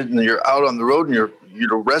experience it and you're out on the road and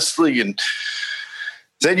you're wrestling, and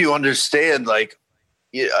then you understand, like,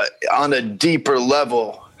 on a deeper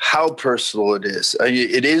level, how personal it is. I mean,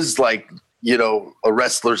 it is like, you know, a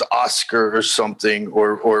wrestler's Oscar or something,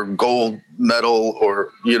 or gold medal, or,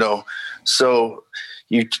 you know, so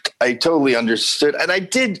I totally understood. And I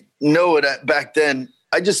did know it back then.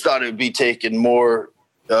 I just thought it would be taken more,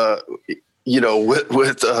 you know,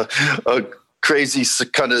 with a crazy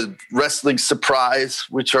kind of wrestling surprise,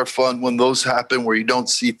 which are fun when those happen, where you don't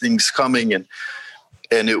see things coming, and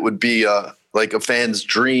it would be like a fan's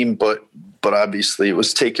dream, but obviously it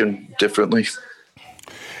was taken differently.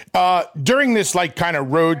 During this like kind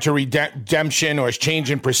of road to redemption or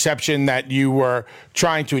change in perception that you were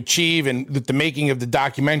trying to achieve and the making of the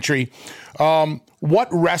documentary, what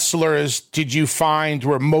wrestlers did you find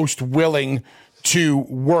were most willing to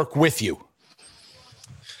work with you?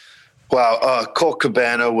 Wow. Colt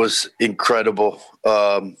Cabana was incredible.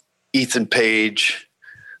 Ethan Page.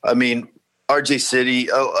 I mean, RJ City,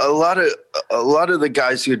 a lot of the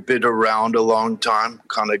guys who had been around a long time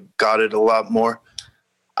kind of got it a lot more.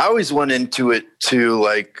 I always went into it too,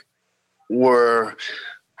 like where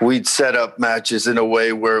we'd set up matches in a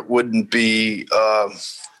way where it wouldn't be,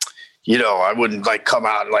 I wouldn't like come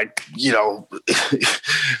out like,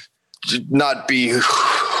 not be.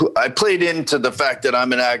 I played into the fact that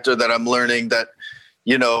I'm an actor, that I'm learning that,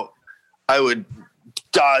 I would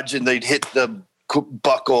dodge and they'd hit the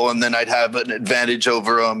buckle and then I'd have an advantage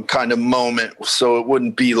over them kind of moment. So it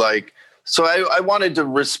wouldn't be like. So I wanted to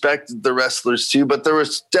respect the wrestlers too, but there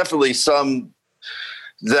was definitely some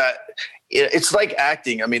that it's like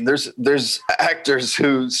acting. I mean, there's actors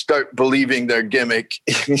who start believing their gimmick,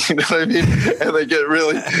 you know what I mean? And they get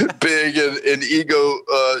really big and ego,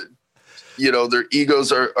 their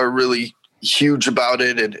egos are really huge about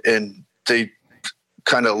it and they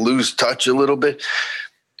kind of lose touch a little bit.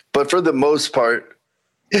 But for the most part,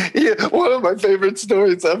 yeah, one of my favorite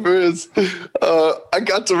stories ever is I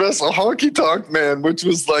got to wrestle Honky Tonk Man, which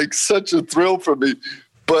was like such a thrill for me.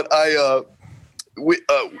 But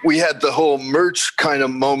we had the whole merch kind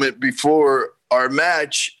of moment before our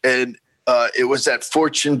match, and it was at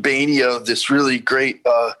Fortune Bania, this really great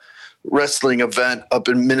wrestling event up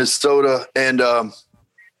in Minnesota, and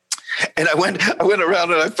I went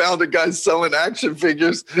around and I found a guy selling action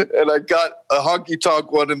figures, and I got a Honky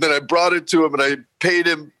Tonk one, and then I brought it to him and I paid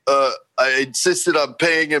him. I insisted on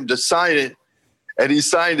paying him to sign it, and he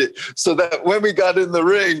signed it. So that when we got in the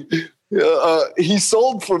ring, he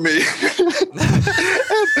sold for me. and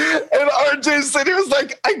RJ said, he was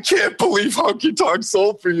like, I can't believe Honky Tonk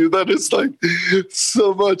sold for you. That is like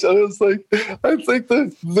so much. I was like, I think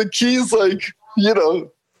the key is like,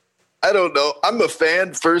 I don't know. I'm a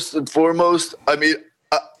fan first and foremost. I mean,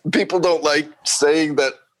 people don't like saying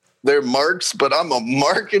that they're marks, but I'm a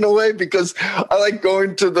mark in a way because I like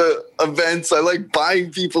going to the events. I like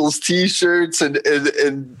buying people's T-shirts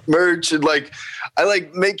and merch, and like I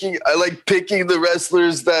like picking the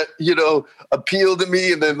wrestlers that appeal to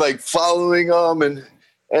me, and then like following them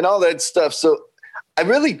and all that stuff. So I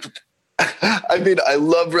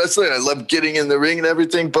love wrestling. I love getting in the ring and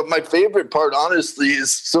everything. But my favorite part, honestly,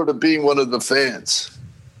 is sort of being one of the fans.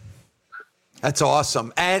 That's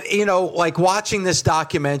awesome. And, like watching this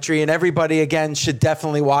documentary, and everybody, again, should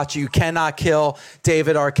definitely watch it. You Cannot Kill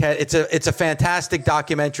David Arquette. It's a fantastic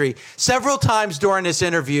documentary. Several times during this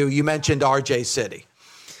interview, you mentioned RJ City.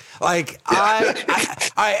 Like,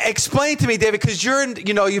 I explain to me, David, because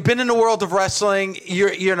you've been in the world of wrestling.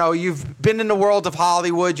 You've been in the world of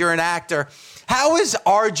Hollywood. You're an actor. How is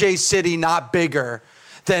RJ City not bigger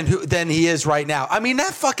than he is right now? I mean,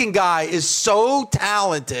 that fucking guy is so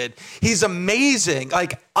talented. He's amazing.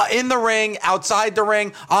 Like in the ring, outside the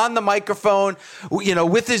ring, on the microphone,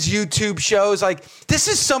 with his YouTube shows. Like, this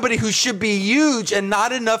is somebody who should be huge, and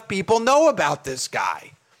not enough people know about this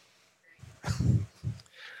guy.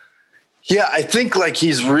 Yeah, I think like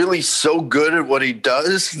he's really so good at what he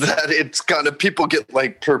does that it's kind of people get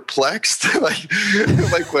like perplexed, like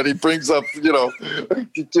when he brings up,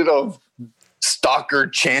 Stalker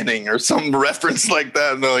Channing or some reference like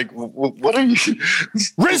that, and they're like, "What are you,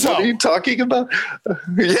 Rizzo? What are you talking about?"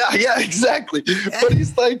 Yeah, exactly. But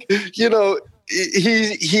he's like, he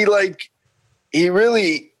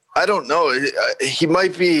really, I don't know, he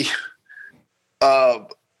might be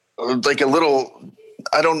like a little.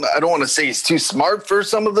 I don't want to say he's too smart for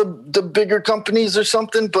some of the bigger companies or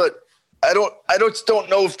something, but I just don't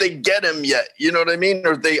know if they get him yet. You know what I mean?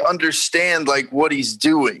 Or they understand like what he's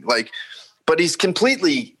doing. Like, but he's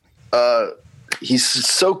completely, he's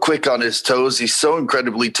so quick on his toes. He's so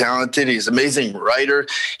incredibly talented. He's an amazing writer.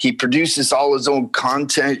 He produces all his own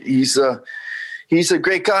content. He's a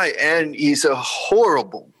great guy, and he's a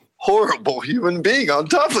horrible human being on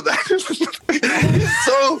top of that. He's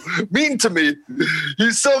so mean to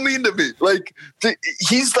me. Like,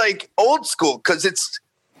 he's like old school because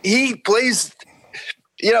he plays,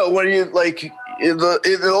 when you like in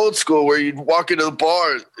the old school where you'd walk into the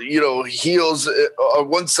bar, heels on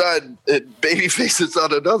one side and baby faces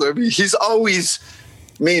on another. I mean, he's always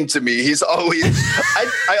mean to me. He's always,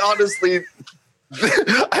 I honestly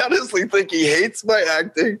think he hates my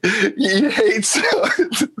acting. He hates,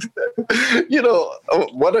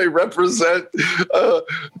 what I represent,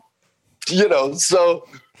 so,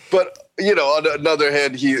 but on another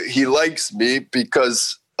hand, he likes me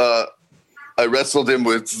because I wrestled him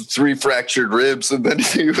with 3 fractured ribs, and then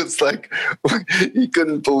he was like, he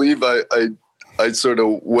couldn't believe I sort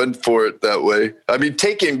of went for it that way. I mean,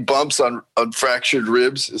 taking bumps on fractured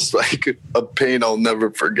ribs is like a pain I'll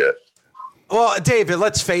never forget. Well, David,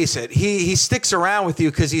 let's face it. He sticks around with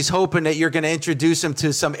you because he's hoping that you're going to introduce him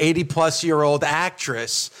to some 80-plus-year-old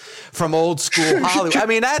actress from old school Hollywood. I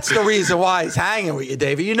mean, that's the reason why he's hanging with you,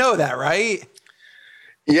 David. You know that, right?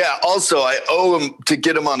 Yeah. Also, I owe him to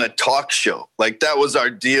get him on a talk show. Like, that was our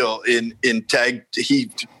deal in tag.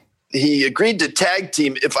 He agreed to tag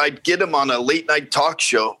team if I'd get him on a late night talk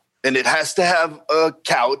show, and it has to have a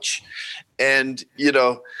couch, and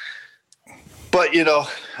but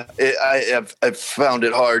I've found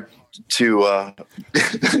it hard to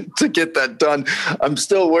to get that done. I'm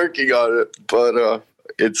still working on it, but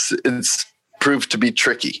it's proved to be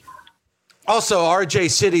tricky. Also,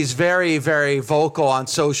 RJ City's very, very vocal on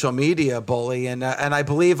social media, Bully, and I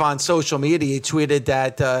believe on social media he tweeted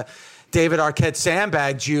that David Arquette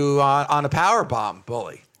sandbagged you on a power bomb,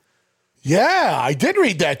 Bully. Yeah, I did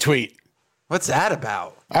read that tweet. What's that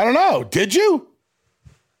about? I don't know. Did you?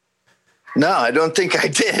 No, I don't think I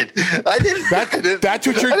did. I didn't. That's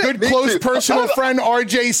what your good, close, personal friend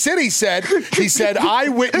RJ City said. He said, I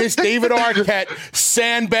witnessed David Arquette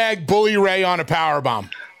sandbag Bully Ray on a power bomb.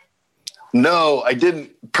 No, I didn't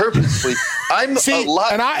purposely. I'm See, a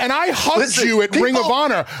lot. and I hugged you at Ring of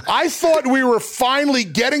Honor. I thought we were finally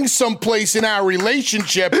getting someplace in our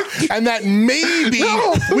relationship, and that maybe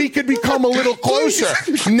we could become a little closer.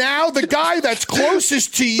 Now the guy that's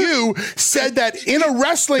closest to you said that in a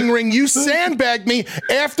wrestling ring you sandbagged me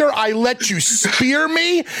after I let you spear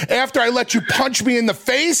me, after I let you punch me in the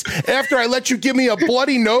face, after I let you give me a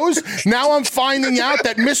bloody nose. Now I'm finding out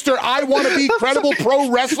that Mr. I Want to Be Credible Pro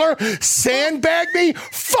Wrestler sandbag me?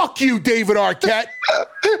 Fuck you, David Arquette.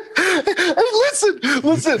 Listen.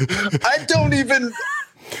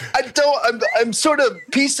 I'm sort of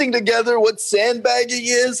piecing together what sandbagging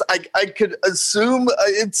is. I could assume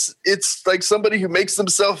it's like somebody who makes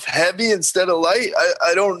themselves heavy instead of light.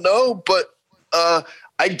 I don't know, but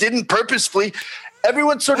I didn't purposefully.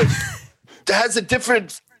 Everyone sort of has a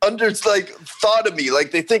different thought of me, like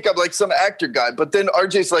they think I'm like some actor guy, but then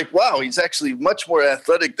RJ's like, wow, he's actually much more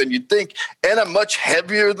athletic than you'd think, and I'm much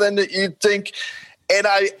heavier than you'd think, and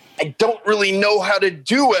I don't really know how to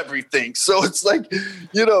do everything. So it's like,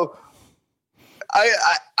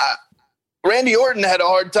 Randy Orton had a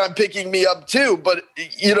hard time picking me up too, but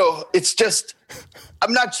it's just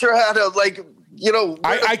I'm not sure how to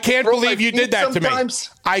I can't believe you did that sometimes.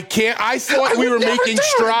 To me. I can't. I thought we were making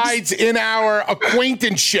strides in our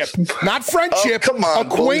acquaintanceship, not friendship. Oh, come on,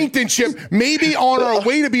 acquaintanceship. Maybe on our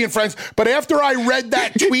way to being friends. But after I read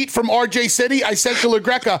that tweet from RJ City, I said to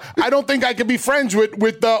LaGreca, I don't think I could be friends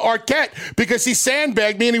with Arquette because he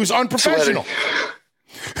sandbagged me and he was unprofessional.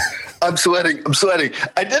 I'm sweating.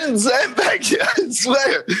 I didn't sandbag you.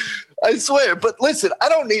 I swear. But listen, I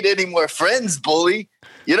don't need any more friends, Bully.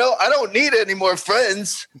 I don't need any more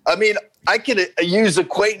friends. I mean, I can use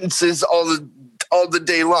acquaintances all the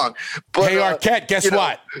day long. But, hey, Arquette, guess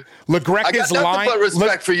what? LaGreca's line. I got nothing but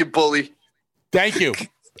respect for you, Bully. Thank you.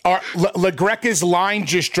 LaGreca's line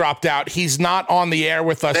just dropped out. He's not on the air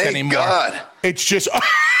with us anymore. God. It's just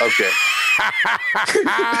okay.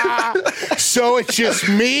 So it's just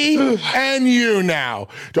me and you now.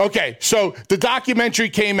 Okay, so the documentary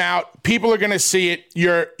came out. People are going to see it.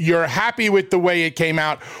 You're happy with the way it came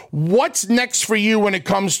out. What's next for you when it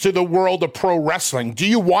comes to the world of pro wrestling? Do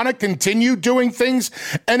you want to continue doing things?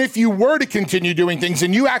 And if you were to continue doing things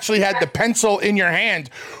and you actually had the pencil in your hand,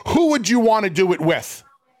 who would you want to do it with?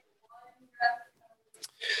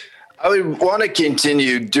 I would want to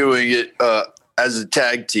continue doing it as a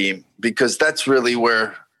tag team because that's really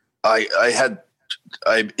where I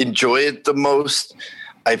enjoy it the most.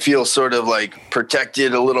 I feel sort of like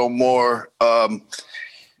protected a little more.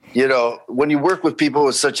 When you work with people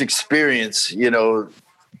with such experience,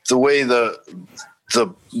 the way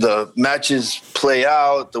the matches play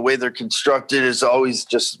out, the way they're constructed is always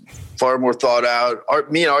just far more thought out.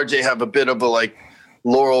 Me and RJ have a bit of a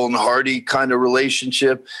Laurel and Hardy kind of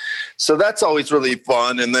relationship. So that's always really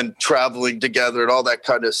fun. And then traveling together and all that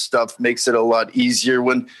kind of stuff makes it a lot easier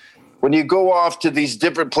when you go off to these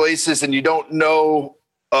different places and you don't know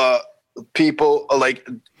people,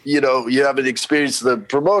 you haven't experienced the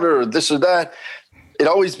promoter or this or that. It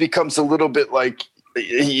always becomes a little bit like,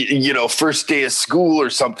 first day of school or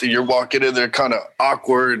something. You're walking in there kind of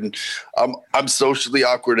awkward, and I'm socially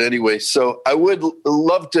awkward anyway. So I would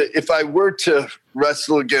love to, if I were to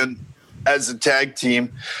wrestle again as a tag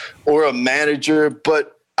team or a manager,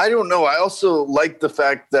 but I don't know. I also like the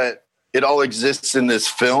fact that it all exists in this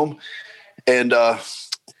film, and I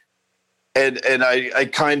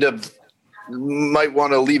kind of might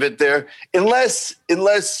want to leave it there, unless it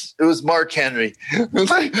was Mark Henry.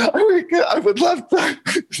 I would love to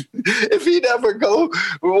if he'd ever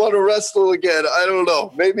want to wrestle again. I don't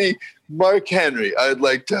know. Maybe Mark Henry. I'd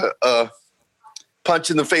like to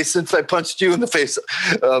punch in the face, since I punched you in the face,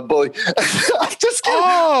 Bully. I'm just kidding.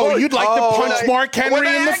 Oh, you'd like to punch Mark Henry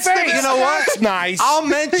in the face. You know what? That's nice. I'll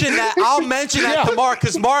mention that to Mark,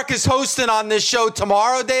 because Mark is hosting on this show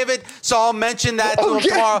tomorrow, David. So I'll mention that to him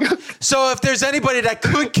tomorrow. So if there's anybody that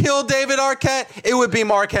could kill David Arquette, it would be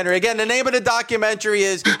Mark Henry. Again, the name of the documentary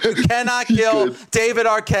is You Cannot Kill David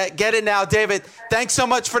Arquette. Get it now. David, thanks so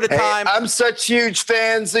much for the time. I'm such huge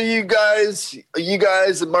fans of you guys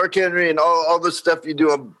and Mark Henry and all the stuff you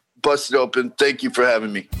do on Busted Open. Thank you for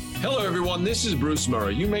having me. Hello, everyone. This is Bruce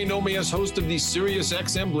Murray. You may know me as host of the Sirius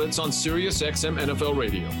XM Blitz on Sirius XM NFL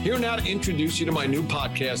Radio. Here now to introduce you to my new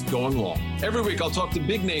podcast, Going Long. Every week, I'll talk to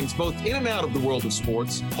big names both in and out of the world of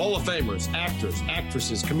sports, Hall of Famers, actors,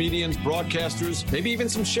 actresses, comedians, broadcasters, maybe even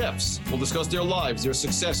some chefs. We'll discuss their lives, their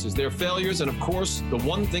successes, their failures, and of course, the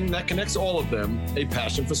one thing that connects all of them, a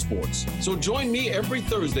passion for sports. So join me every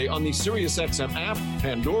Thursday on the Sirius XM app,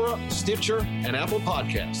 Pandora, Stitcher, and Apple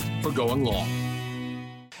Podcast for Going Long.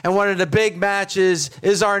 And one of the big matches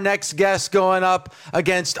is our next guest going up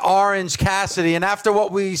against Orange Cassidy. And after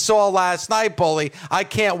what we saw last night, Bully, I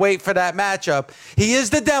can't wait for that matchup. He is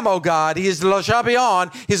the demo god. He is Le Champion.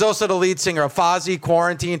 He's also the lead singer of Fozzy,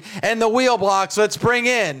 Quarantine, and the Wheel Blocks. Let's bring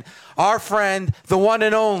in our friend, the one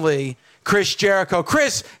and only Chris Jericho.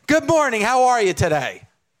 Chris, good morning. How are you today?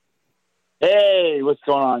 Hey, what's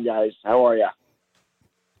going on, guys? How are you?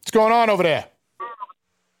 What's going on over there?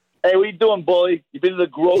 Hey, what you doing, Bully? You been to the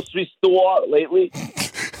grocery store lately?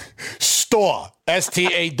 Store.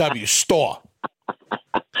 S-T-A-W. Store.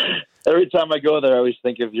 Every time I go there, I always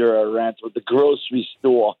think of your rant with the grocery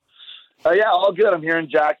store. Yeah, all good. I'm here in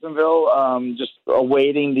Jacksonville, just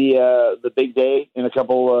awaiting the big day in a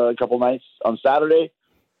couple nights on Saturday,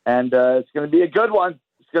 and it's going to be a good one.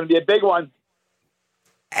 It's going to be a big one.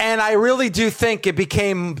 And I really do think it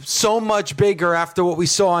became so much bigger after what we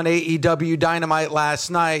saw on AEW Dynamite last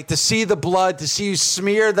night. To see the blood, to see you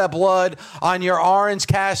smear the blood on your Orange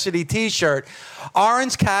Cassidy t-shirt.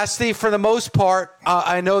 Orange Cassidy, for the most part,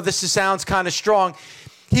 I know this sounds kind of strong,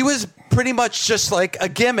 he was pretty much just like a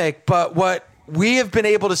gimmick, but what we have been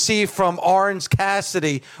able to see from Orange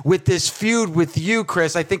Cassidy with this feud with you,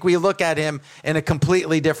 Chris, I think we look at him in a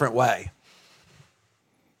completely different way.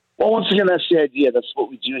 Well, once again, that's the idea. That's what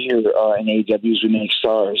we do here in AEW is we make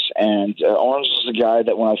stars. And Orange was a guy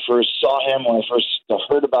that when I first saw him, when I first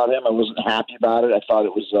heard about him, I wasn't happy about it. I thought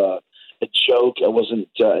it was a joke. I wasn't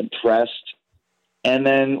impressed. And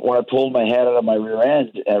then when I pulled my head out of my rear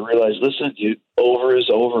end, I realized, listen, dude, over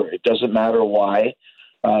is over. It doesn't matter why.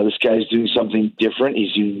 This guy's doing something different.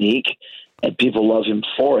 He's unique, and people love him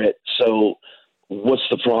for it. So what's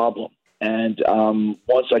the problem? And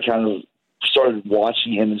once I kind of started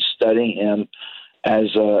watching him and studying him as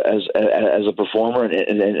a performer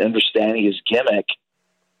and understanding his gimmick,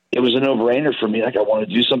 it was a no-brainer for me. Like, I want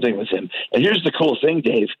to do something with him. And here's the cool thing,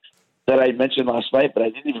 Dave, that I mentioned last night, but I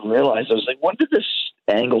didn't even realize. I was like, when did this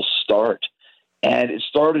angle start? And it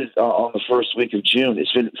started on the first week of June.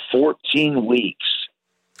 It's been 14 weeks.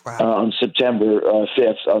 Wow. On September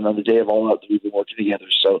 5th, on the day of All Out, that we've been working together.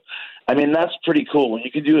 So, I mean, that's pretty cool. When you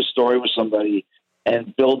can do a story with somebody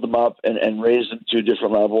and build them up and raise them to a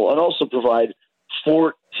different level, and also provide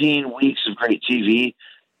 14 weeks of great TV.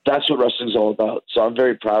 That's what wrestling's all about. So I'm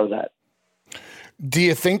very proud of that. Do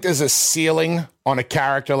you think there's a ceiling on a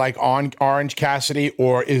character like Orange Cassidy,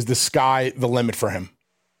 or is the sky the limit for him?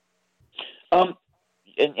 And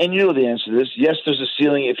you know the answer to this. Yes, there's a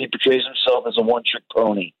ceiling if he portrays himself as a one-trick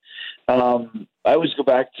pony. I always go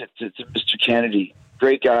back to Mr. Kennedy.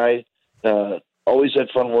 Great guy. Always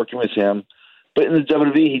had fun working with him. But in the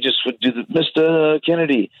WWE, he just would do the Mr.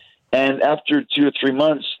 Kennedy. And after 2 or 3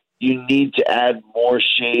 months, you need to add more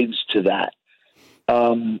shades to that.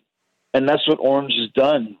 And that's what Orange has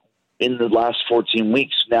done in the last 14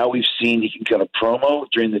 weeks. Now we've seen he can cut a promo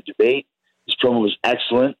during the debate. His promo was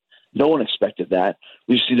excellent. No one expected that.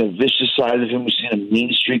 We've seen a vicious side of him. We've seen a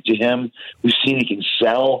mean streak to him. We've seen he can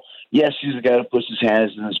sell. Yes, he's the guy who puts his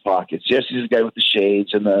hands in his pockets. Yes, he's the guy with the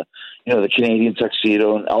shades and the Canadian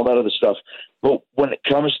tuxedo and all that other stuff. But when it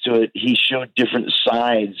comes to it, he showed different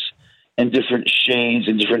sides and different shades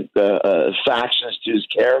and different factions to his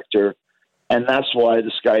character. And that's why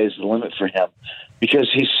the sky is the limit for him, because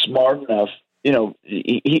he's smart enough. You know,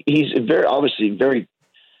 he's very obviously very,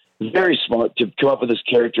 very smart to come up with this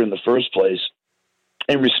character in the first place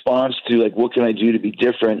in response to, like, what can I do to be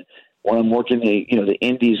different when I'm working the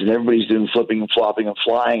indies and everybody's doing flipping and flopping and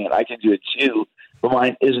flying, and I can do it too, but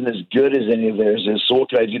mine isn't as good as any of theirs is. So what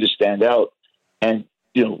can I do to stand out and,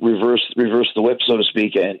 reverse the whip, so to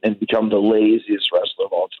speak, and become the laziest wrestler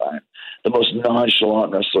of all time, the most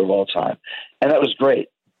nonchalant wrestler of all time? And that was great.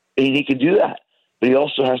 And he can do that, but he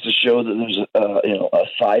also has to show that there's a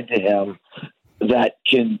side to him that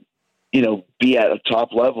can, be at a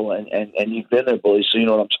top level. And you've been there, Bully, so you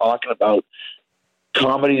know what I'm talking about.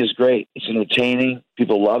 Comedy is great. It's entertaining.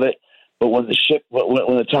 People love it. But when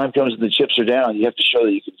the time comes and the chips are down, you have to show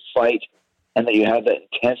that you can fight and that you have that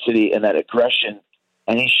intensity and that aggression.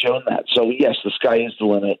 And he's shown that. So, yes, the sky is the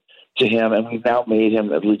limit to him, and we've now made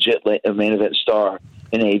him a legit main event star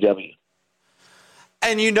in AEW.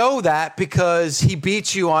 And you know that because he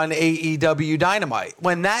beat you on AEW Dynamite.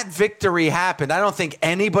 When that victory happened, I don't think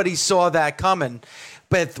anybody saw that coming.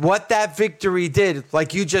 But what that victory did,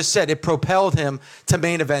 like you just said, it propelled him to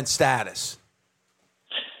main event status.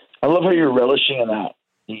 I love how you're relishing in that.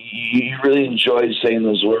 You really enjoyed saying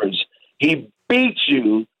those words. He beat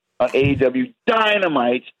you on AEW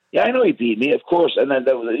Dynamite. Yeah, I know he beat me, of course. And then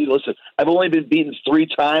listen, I've only been beaten 3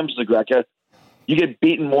 times, LaGreca. You get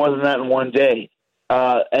beaten more than that in one day.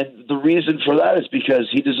 And the reason for that is because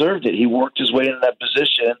he deserved it. He worked his way into that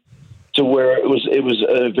position to where it was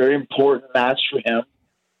a very important match for him.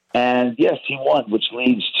 And yes, he won, which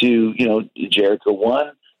leads to, Jericho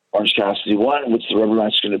won, Orange Cassidy won. What's the rubber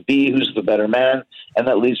match going to be? Who's the better man? And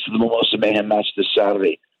that leads to the Mimosa Mayhem match this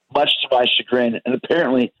Saturday, much to my chagrin and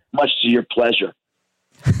apparently much to your pleasure.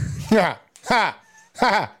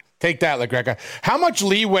 Take that, LaGreca. How much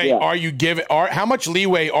leeway are you giving? How much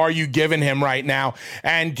leeway are you giving him right now?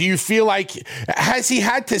 And do you feel like has he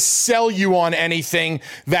had to sell you on anything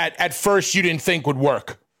that at first you didn't think would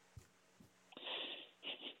work?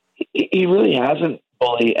 He really hasn't,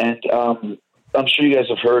 Bully. And I'm sure you guys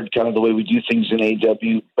have heard kind of the way we do things in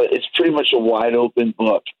AEW, but it's pretty much a wide open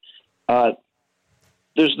book.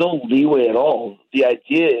 There's no leeway at all. The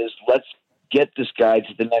idea is let's get this guy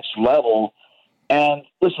to the next level. And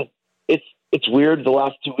listen, it's weird. The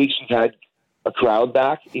last 2 weeks we've had a crowd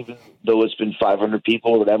back, even though it's been 500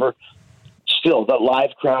 people or whatever. Still, that live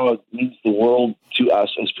crowd means the world to us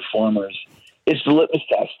as performers. It's the litmus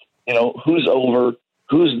test. Who's over,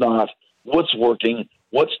 who's not, what's working,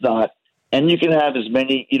 what's not. And you can have as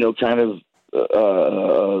many, kind of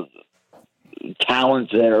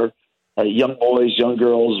talent there, young boys, young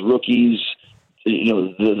girls, rookies,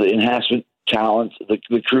 the enhancement talent,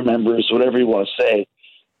 the crew members, whatever you want to say.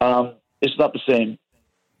 It's not the same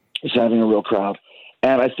as having a real crowd.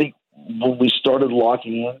 And I think when we started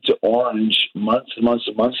locking into Orange months and months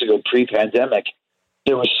and months ago, pre-pandemic,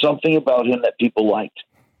 there was something about him that people liked.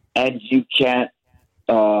 And you can't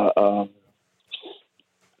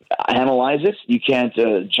analyze it. You can't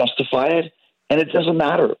justify it. And it doesn't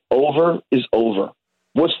matter. Over is over.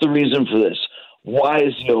 What's the reason for this? Why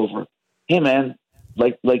is he over? Hey, man,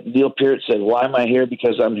 like Neil Peart said, why am I here?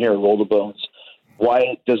 Because I'm here. Roll the bones.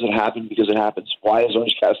 Why does it happen? Because it happens. Why is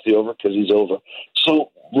Orange Cassidy over? Because he's over.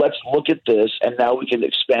 So let's look at this, and now we can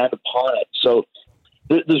expand upon it. So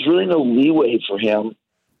there's really no leeway for him.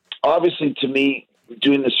 Obviously, to me,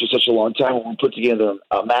 doing this for such a long time, when we put together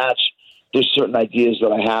a match, there's certain ideas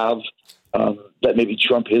that I have that maybe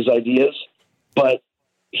trump his ideas. But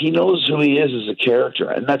he knows who he is as a character,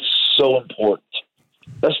 and that's so important.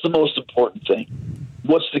 That's the most important thing.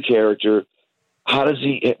 What's the character? How does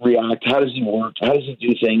he react? How does he work? How does he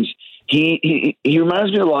do things? He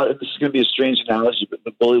reminds me a lot, and this is going to be a strange analogy, but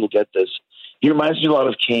the Bully will get this. He reminds me a lot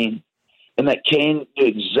of Kane, and that Kane knew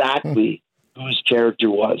exactly who his character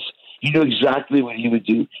was. He knew exactly what he would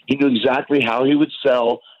do. He knew exactly how he would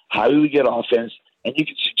sell, how he would get offense, and you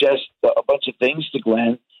could suggest a bunch of things to Glenn,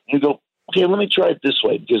 and you go, okay, let me try it this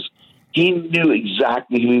way, because he knew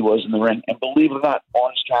exactly who he was in the ring. And believe it or not,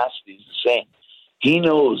 Orange Cassidy is the same. He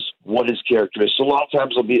knows what his character is. So a lot of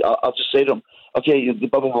times I'll just say to him, okay,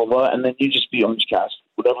 blah, blah, blah, blah, and then you just be Orange Cassidy,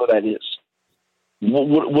 whatever that is.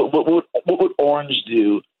 What would Orange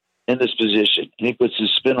do in this position? And he puts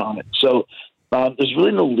his spin on it. So there's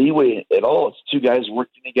really no leeway at all. It's two guys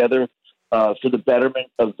working together for the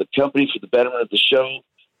betterment of the company, for the betterment of the show,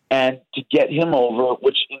 and to get him over,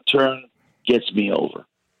 which in turn gets me over.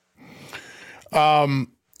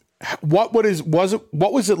 What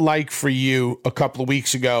was it like for you a couple of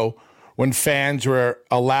weeks ago when fans were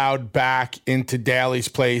allowed back into Daly's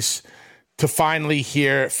Place to finally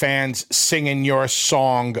hear fans singing your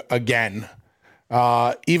song again?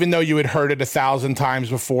 Even though you had heard it 1,000 times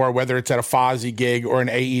before, whether it's at a Fozzy gig or an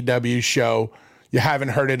AEW show, you haven't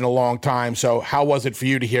heard it in a long time. So how was it for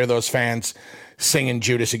you to hear those fans singing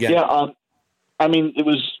Judas again? Yeah, I mean, it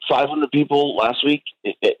was 500 people last week.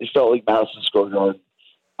 It felt like Madison Square Garden.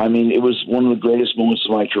 I mean, it was one of the greatest moments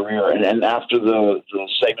of my career. And after the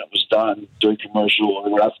segment was done, during commercial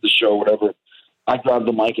or after the show, whatever, I grabbed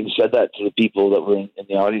the mic and said that to the people that were in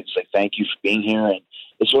the audience, like, thank you for being here. And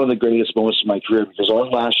it's one of the greatest moments of my career because our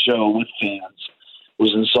last show with fans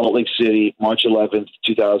was in Salt Lake City, March 11th,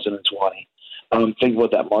 2020. Think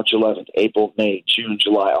about that, March 11th, April, May, June,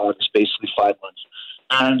 July, August, basically 5 months.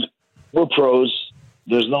 And we're pros.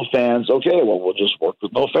 There's no fans. Okay, well, we'll just work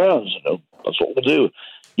with no fans. You know, that's what we'll do.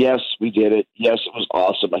 Yes, we did it. Yes, it was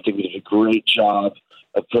awesome. I think we did a great job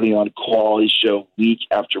of putting on a quality show week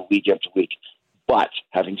after week after week. But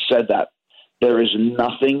having said that, there is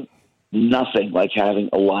nothing like having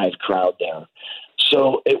a live crowd there.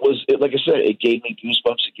 So like I said, it gave me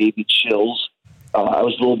goosebumps. It gave me chills. I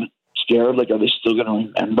was a little bit scared. Like, are they still going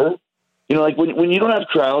to remember? You know, like when you don't have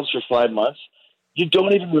crowds for 5 months, you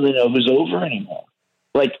don't even really know who's over anymore.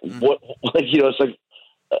 Like it's like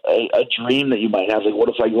a dream that you might have. Like, what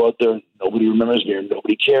if I go out there and nobody remembers me or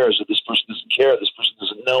nobody cares or this person doesn't care, this person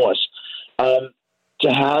doesn't know us?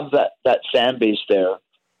 To have that fan base there,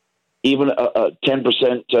 even a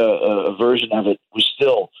 10% version of it was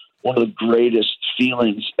still one of the greatest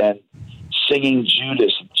feelings. And singing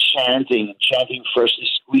Judas and chanting Freshly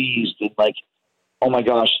Squeezed, and like, oh my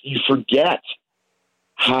gosh, you forget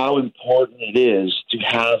how important it is to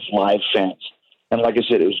have live fans. And like I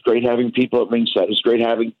said, it was great having people at ringside. It was great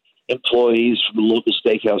having employees from the local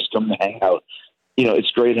steakhouse come to hang out. You know,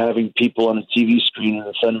 it's great having people on a TV screen in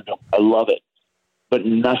the Thunderdome. I love it. But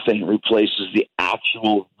nothing replaces the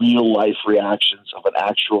actual real-life reactions of an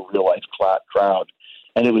actual real-life crowd.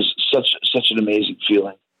 And it was such an amazing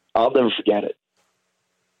feeling. I'll never forget it.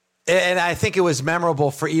 And I think it was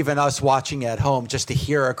memorable for even us watching at home just to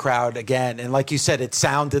hear a crowd again. And like you said, it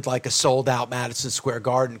sounded like a sold-out Madison Square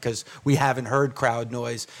Garden because we haven't heard crowd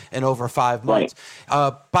noise in over 5 months.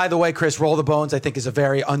 Right. By the way, Chris, Roll the Bones, I think, is a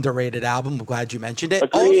very underrated album. I'm glad you mentioned it.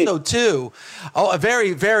 Agreed. Also, too, a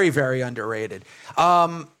very, very, very underrated.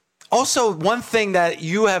 Also, one thing that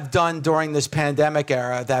you have done during this pandemic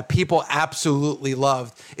era that people absolutely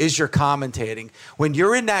loved is your commentating. When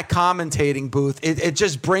you're in that commentating booth, it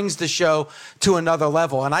just brings the show to another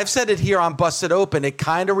level. And I've said it here on Busted Open. It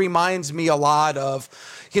kind of reminds me a lot of,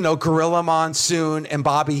 Gorilla Monsoon and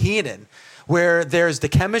Bobby Heenan, where there's the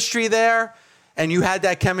chemistry there. And you had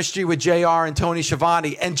that chemistry with JR and Tony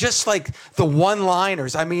Schiavone, and just like the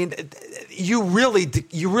one-liners. I mean, you really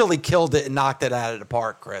killed it and knocked it out of the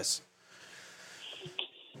park, Chris.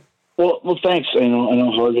 Well, thanks. I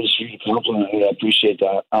know hard it is for you to compliment. I appreciate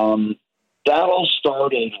that. That all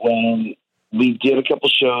started when we did a couple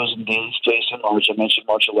shows in Daly's Place in March. I mentioned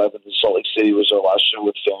March 11th in Salt Lake City was our last show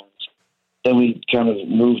with fans. Then we kind of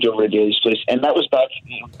moved over to Daly's Place, and that was back.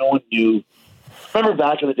 No one knew. Remember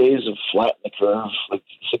back in the days of Flatten the Curve, like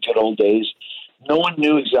the good old days? No one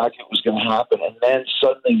knew exactly what was going to happen. And then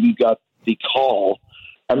suddenly we got the call.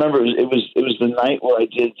 I remember it was the night where I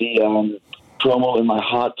did the promo in my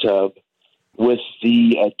hot tub with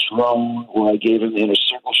the drone where I gave him the Inner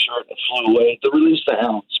Circle shirt and flew away. The Release the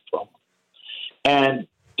Hounds promo. And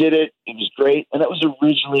did it. It was great. And that was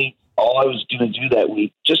originally all I was going to do that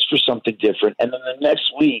week, just for something different. And then the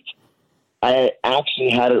next week, I actually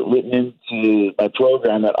had it written into my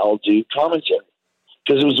program that I'll do commentary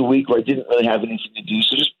because it was a week where I didn't really have anything to do.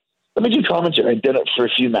 So just let me do commentary. I did it for a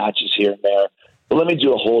few matches here and there, but let me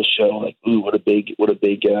do a whole show. Like, ooh, what a big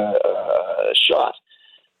shot.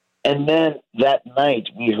 And then that night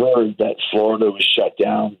we heard that Florida was shut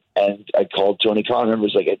down, and I called Tony Khan. It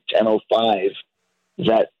was like at 10:05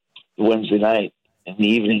 that Wednesday night in the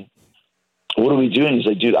evening. What are we doing? He's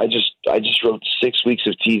like, dude, I just wrote 6 weeks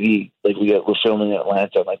of TV. Like, we're filming in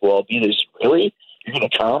Atlanta. I'm like, well, Albina, really? You're going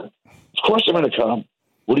to come? Of course I'm going to come.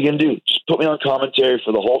 What are you going to do? Just put me on commentary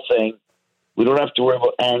for the whole thing. We don't have to worry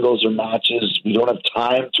about angles or matches. We don't have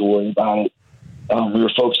time to worry about it. We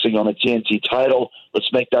were focusing on the TNT title.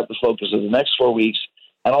 Let's make that the focus of the next 4 weeks,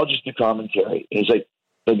 and I'll just do commentary. And he's like,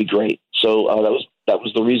 that'd be great. So that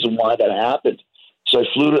was the reason why that happened. So I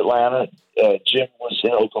flew to Atlanta. Jim was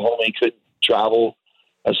in Oklahoma. He couldn't travel.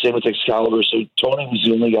 Same with Excalibur. So Tony was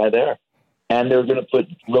the only guy there. And they were going to put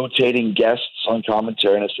rotating guests on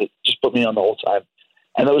commentary. And I said, just put me on the whole time.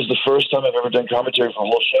 And that was the first time I've ever done commentary for a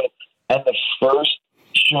whole show. And the first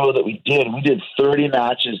show that we did 30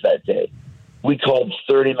 matches that day. We called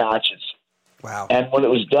 30 matches. Wow. And when it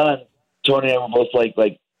was done, Tony and I were both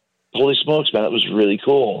like, holy smokes, man, that was really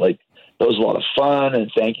cool. Like, that was a lot of fun.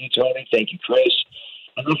 And thank you, Tony. Thank you, Chris.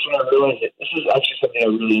 And that's when I realized that this is actually something I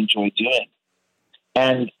really enjoy doing.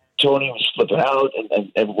 And Tony was flipping out,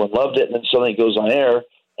 and everyone loved it. And then suddenly it goes on air,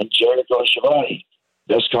 and Jericho and Schiavone,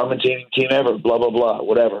 best commentating team ever, blah, blah, blah,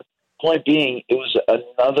 whatever. Point being, it was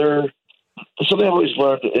another something I've always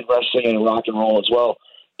learned in wrestling and rock and roll as well.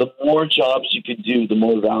 The more jobs you can do, the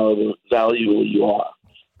more valuable you are.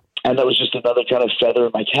 And that was just another kind of feather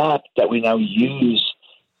in my cap that we now use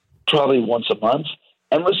probably once a month.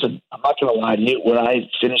 And listen, I'm not going to lie to you. When I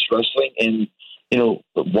finished wrestling in,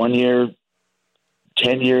 1 year,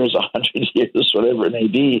 10 years, 100 years, whatever it may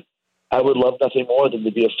be, I would love nothing more than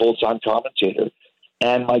to be a full-time commentator.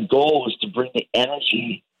 And my goal was to bring the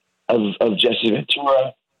energy of Jesse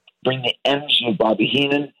Ventura, bring the energy of Bobby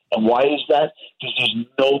Heenan. And why is that? Because there's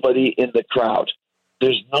nobody in the crowd.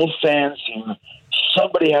 There's no fans here.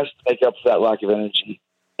 Somebody has to make up for that lack of energy.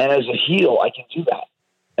 And as a heel, I can do that.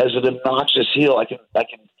 As an obnoxious heel, I can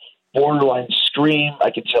borderline scream. I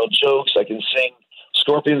can tell jokes. I can sing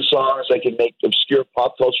Scorpion songs. I can make obscure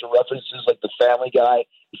pop culture references like the Family Guy.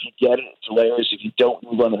 If you get it, it's hilarious. If you don't,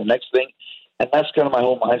 move on to the next thing. And that's kind of my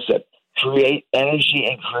whole mindset. Create energy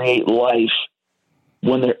and create life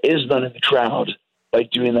when there is none in the crowd by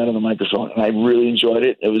doing that on the microphone. And I really enjoyed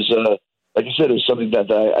it. It was, like I said, it was something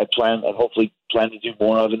that I plan and hopefully plan to do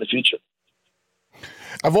more of in the future.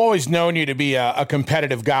 I've always known you to be a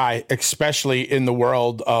competitive guy, especially in the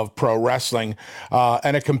world of pro wrestling,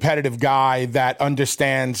 and a competitive guy that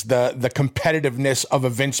understands the competitiveness of a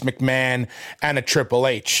Vince McMahon and a Triple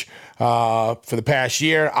H. For the past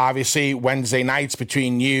year, obviously, Wednesday nights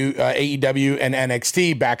between you, AEW and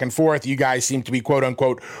NXT, back and forth, you guys seem to be, quote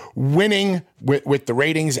unquote, winning with the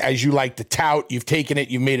ratings, as you like to tout. You've taken it,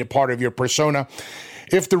 you've made it part of your persona.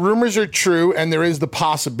 If the rumors are true and there is the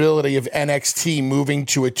possibility of NXT moving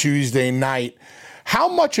to a Tuesday night, how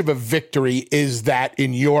much of a victory is that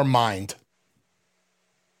in your mind?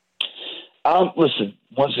 Listen,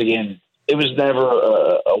 once again, it was never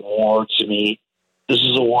a war to me. This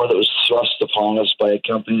is a war that was thrust upon us by a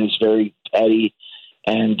company that's very petty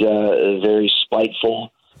and very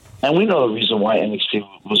spiteful. And we know the reason why NXT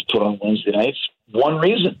was put on Wednesday nights. One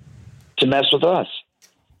reason, to mess with us.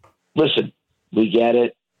 Listen, we get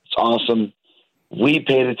it. It's awesome. We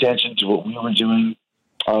paid attention to what we were doing.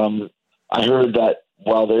 I heard that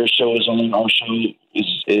while their show is on, our show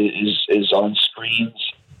is on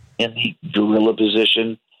screens in the gorilla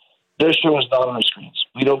position. Their show is not on our screens.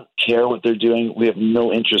 We don't care what they're doing. We have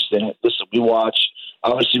no interest in it. Listen, we watch.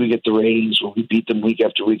 Obviously, we get the ratings where we beat them week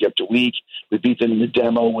after week after week. We beat them in the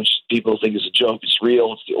demo, which people think is a joke. It's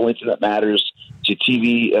real. It's the only thing that matters to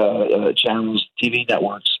TV channels, TV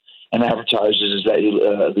networks, and advertisers is that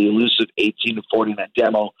the elusive 18 to 40 in that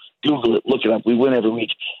demo. Google it, look it up. We win every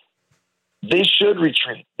week. They should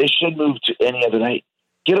retreat. They should move to any other night.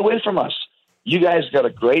 Get away from us. You guys got a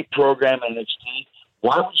great program in NXT.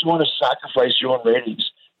 Why would you want to sacrifice your own ratings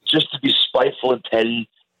just to be spiteful and petty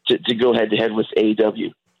to go head-to-head with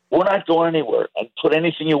AEW? We're not going anywhere. And put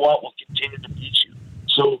anything you want, we'll continue to beat you.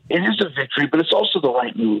 So it is a victory, but it's also the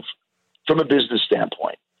right move from a business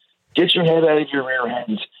standpoint. Get your head out of your rear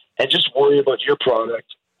end and just worry about your product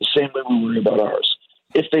the same way we worry about ours.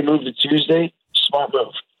 If they move to Tuesday, smart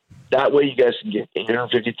move. That way you guys can get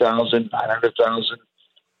 850,000, 900,000,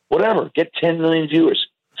 whatever. Get 10 million viewers.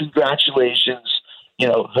 Congratulations.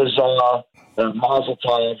 Huzzah, mazel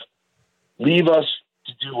tov. Leave us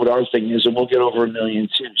to do what our thing is, and we'll get over 1 million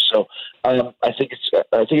too. So I think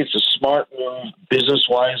it's a smart move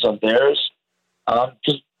business-wise on theirs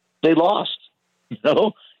because they lost,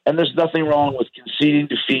 And there's nothing wrong with conceding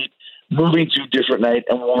defeat, moving to a different night,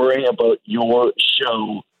 and worrying about your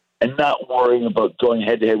show and not worrying about going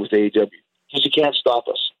head-to-head with AEW because you can't stop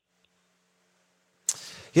us.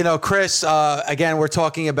 Chris, again, we're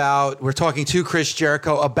talking to Chris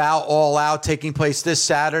Jericho about All Out taking place this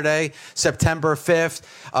Saturday, September 5th,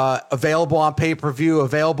 available on pay-per-view,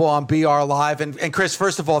 available on BR Live. And Chris,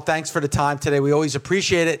 first of all, thanks for the time today. We always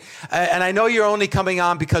appreciate it. And I know you're only coming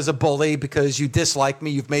on because of Bully, because you dislike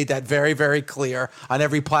me. You've made that very, very clear on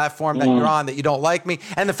every platform that you're on that you don't like me,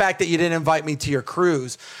 and the fact that you didn't invite me to your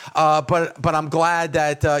cruise. But I'm glad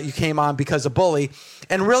that you came on because of Bully.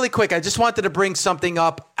 And really quick, I just wanted to bring something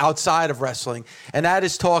up outside of wrestling, and that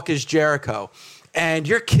is Talk is Jericho. And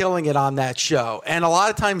you're killing it on that show. And a lot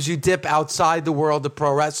of times you dip outside the world of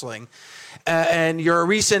pro wrestling. And your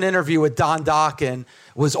recent interview with Don Dokken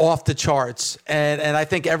was off the charts. And I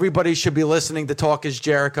think everybody should be listening to Talk is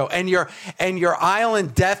Jericho. And your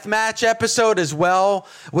Island Deathmatch episode as well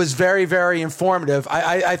was very, very informative.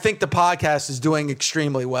 I think the podcast is doing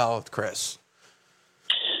extremely well, Chris.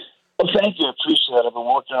 Well, thank you. I appreciate that. I've been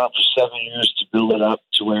working on it for 7 years to build it up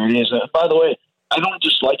to where it is. And by the way, I don't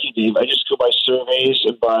dislike you, Dave. I just go by surveys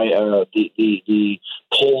and by the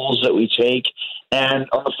polls that we take. And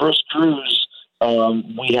on the first cruise,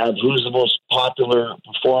 we have who's the most popular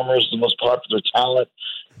performers, the most popular talent,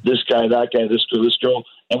 this guy, that guy, this girl.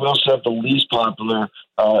 And we also have the least popular,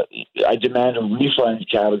 I demand a refund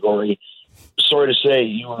category. Sorry to say,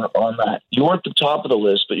 you were on that. You weren't the top of the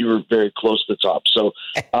list, but you were very close to the top. So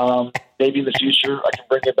maybe in the future I can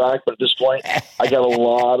bring it back. But at this point, I got a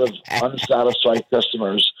lot of unsatisfied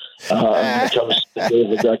customers. When it comes to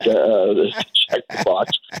Dave LaGreca, check the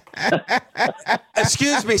box.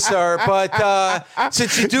 Excuse me, sir, but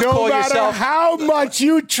since you do call yourself... No matter how much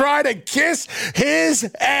you try to kiss his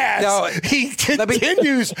ass, he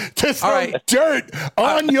continues to throw dirt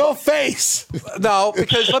on your face. No,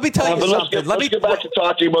 because let me tell you something. Let's get back to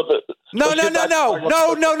talking about the... No.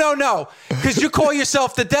 Because you call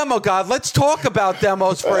yourself the demo god. Let's talk about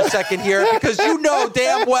demos for a second here, because you know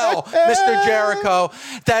damn well, Mr. Jericho,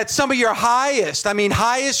 that some of your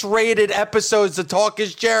highest rated episodes of Talk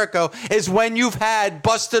is Jericho is when you've had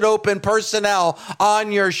Busted Open personnel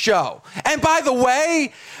on your show. And by the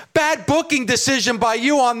way, bad booking decision by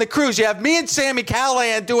you on the cruise. You have me and Sami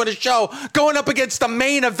Callihan doing a show going up against the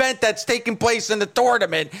main event that's taking place in the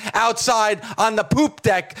tournament outside on the poop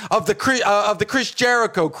deck of the Chris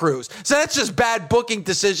Jericho cruise. So that's just bad booking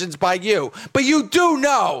decisions by you. But you do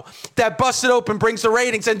know that Busted Open brings the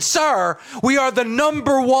ratings. And sir, we are the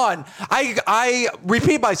number one, I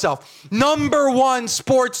repeat myself, number one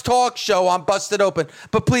sports talk show on Busted Open.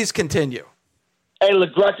 But please continue. Hey,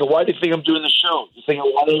 LaGreca, why do you think I'm doing the show? You think I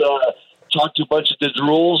want to talk to a bunch of the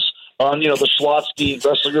drools on, the Schlotsky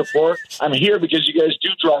Wrestling Report? I'm here because you guys do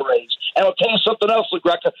draw ratings. And I'll tell you something else,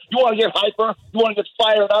 LaGreca. You want to get hyper? You want to get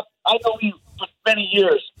fired up? I know you for many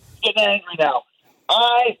years. You're getting angry now.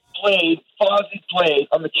 Fozzy played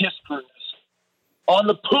on the Kiss cruise on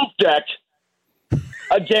the poop deck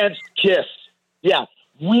against Kiss. Yeah,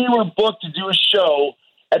 we were booked to do a show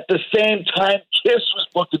at the same time Kiss was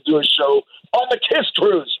booked to do a show on the Kiss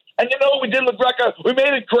cruise. And you know what we did, LaGreca? We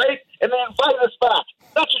made it great, and they invited us back.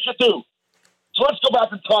 That's what you do. So let's go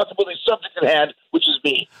back and talk about the subject at hand, which is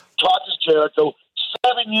me. Talk is Jericho.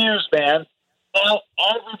 7 years, man. Now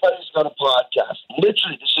everybody's got a podcast.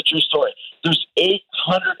 Literally, this is a true story. There's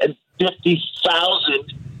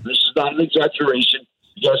 850,000. This is not an exaggeration.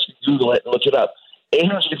 You guys can Google it and look it up.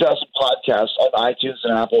 850,000 podcasts on iTunes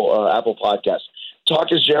and Apple Podcasts.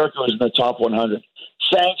 Talk is Jericho is in the top 100.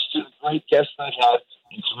 Thanks to the great guests I've had,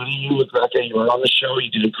 including you, LaGreca. You were on the show. You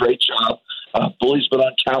did a great job. Bully's been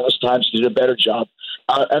on countless times. You did a better job.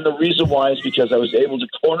 And the reason why is because I was able to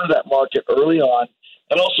corner that market early on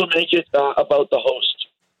and also make it about the host.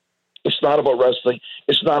 It's not about wrestling.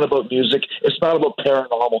 It's not about music. It's not about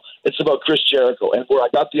paranormal. It's about Chris Jericho. And where I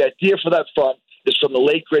got the idea for that from is from the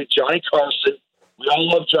late, great Johnny Carson. We all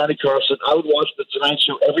love Johnny Carson. I would watch The Tonight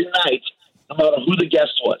Show every night, no matter who the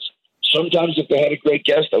guest was. Sometimes if they had a great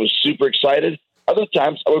guest, I was super excited. Other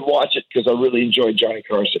times I would watch it because I really enjoyed Johnny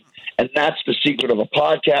Carson. And that's the secret of a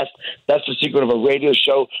podcast. That's the secret of a radio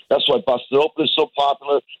show. That's why Busted Open is so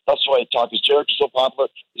popular. That's why Talk is Jericho is so popular.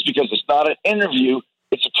 It's because it's not an interview.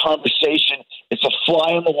 It's a conversation. It's a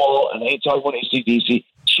fly on the wall. And ain't talking about AC/DC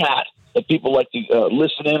chat that people like to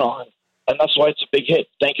listen in on. And that's why it's a big hit.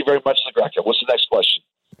 Thank you very much, LaGreca. What's the next question?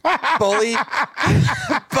 Bully,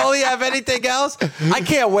 have anything else? I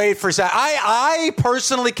can't wait for Saturday. I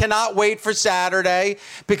personally cannot wait for Saturday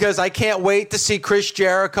because I can't wait to see Chris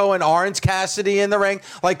Jericho and Orange Cassidy in the ring.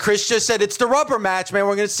 Like Chris just said, it's the rubber match, man.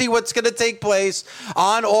 We're going to see what's going to take place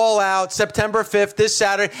on All Out September 5th, this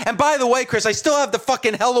Saturday. And by the way, Chris, I still have the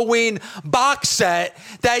fucking Halloween box set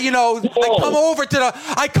that,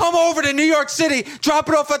 I come over to New York City, drop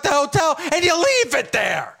it off at the hotel, and you leave it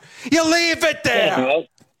there. You leave it there.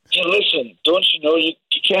 Yeah, hey, listen, don't you know you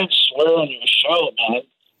can't swear on your show, man.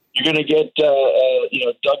 You're going to get, Doug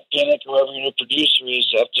Pinnick, whoever your producer is,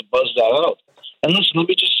 have to buzz that out. And listen, let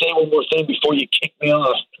me just say one more thing before you kick me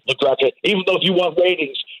off, LaGreca. Even though if you want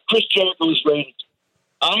ratings, Chris Jericho's ratings.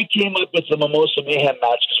 I came up with the Mimosa Mayhem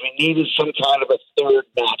match because we needed some kind of a third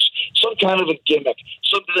match, some kind of a gimmick,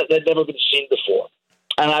 something that had never been seen before.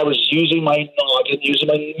 And I was using my noggin, using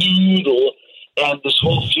my needle. And this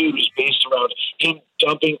whole feud is based around him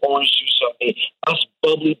dumping orange juice on me, us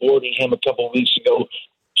bubbly boarding him a couple of weeks ago.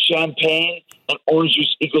 Champagne and orange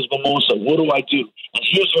juice equals mimosa. What do I do? And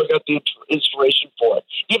here's where I got the inspiration for it.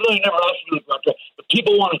 Even though you never asked me, LaGreca, but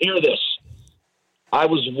people want to hear this. I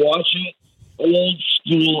was watching old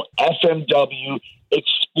school FMW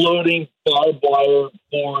exploding barbed wire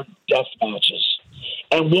board death matches.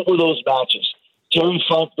 And what were those matches? Terry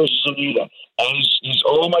Funk versus Onita. And he's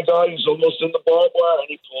oh my God, he's almost in the barbed wire, and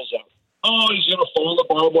he pulls out. oh, he's going to fall in the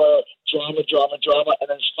barbed wire, drama. And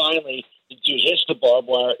then finally, the dude hits the barbed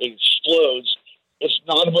wire, it explodes. It's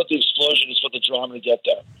not about the explosion, it's about the drama to get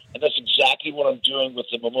there. And that's exactly what I'm doing with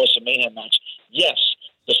the Mimosa Mayhem match. Yes,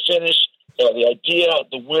 the finish, the idea,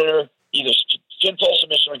 the winner, either pinfall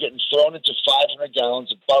submission or getting thrown into 500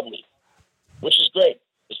 gallons of bubbly, which is great.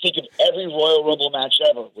 Just think of every Royal Rumble match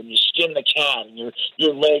ever when you skin the cat and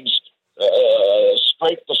your legs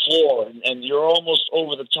scrape the floor and you're almost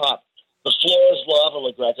over the top. The floor is lava,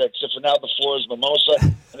 LaGreca, except for now the floor is mimosa,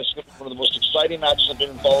 and it's going to be one of the most exciting matches I've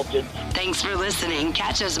been involved in. Thanks for listening.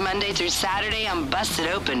 Catch us Monday through Saturday on Busted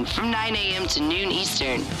Open from 9 a.m. to noon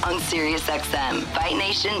Eastern on Sirius XM, Fight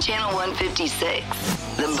Nation Channel 156.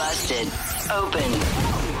 The Busted Open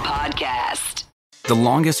Podcast. The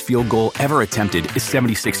longest field goal ever attempted is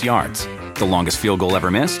 76 yards. The longest field goal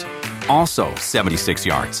ever missed? Also 76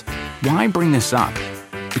 yards. Why bring this up?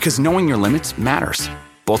 Because knowing your limits matters,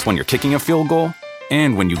 both when you're kicking a field goal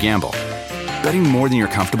and when you gamble. Betting more than you're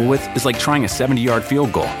comfortable with is like trying a 70-yard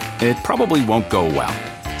field goal. It probably won't go well.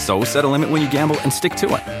 So set a limit when you gamble and stick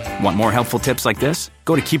to it. Want more helpful tips like this?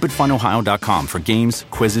 Go to keepitfunohio.com for games,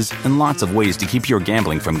 quizzes, and lots of ways to keep your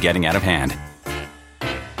gambling from getting out of hand.